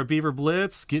lodge over at Beaver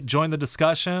Blitz. Join the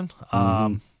discussion.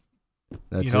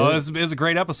 That's it was a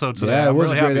great episode today. Yeah, it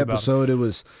was really a great episode. It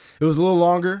was a little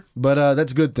longer, but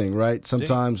that's a good thing, right?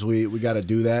 Sometimes we got to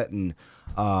do that, and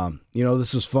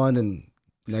this was fun. And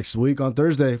next week on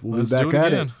Thursday, we'll be back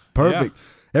at it. Perfect.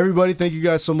 Yeah. Everybody, thank you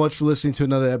guys so much for listening to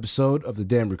another episode of the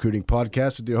Damn Recruiting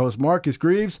Podcast with your host Marcus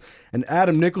Greaves and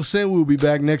Adam Nicholson. We'll be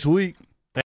back next week.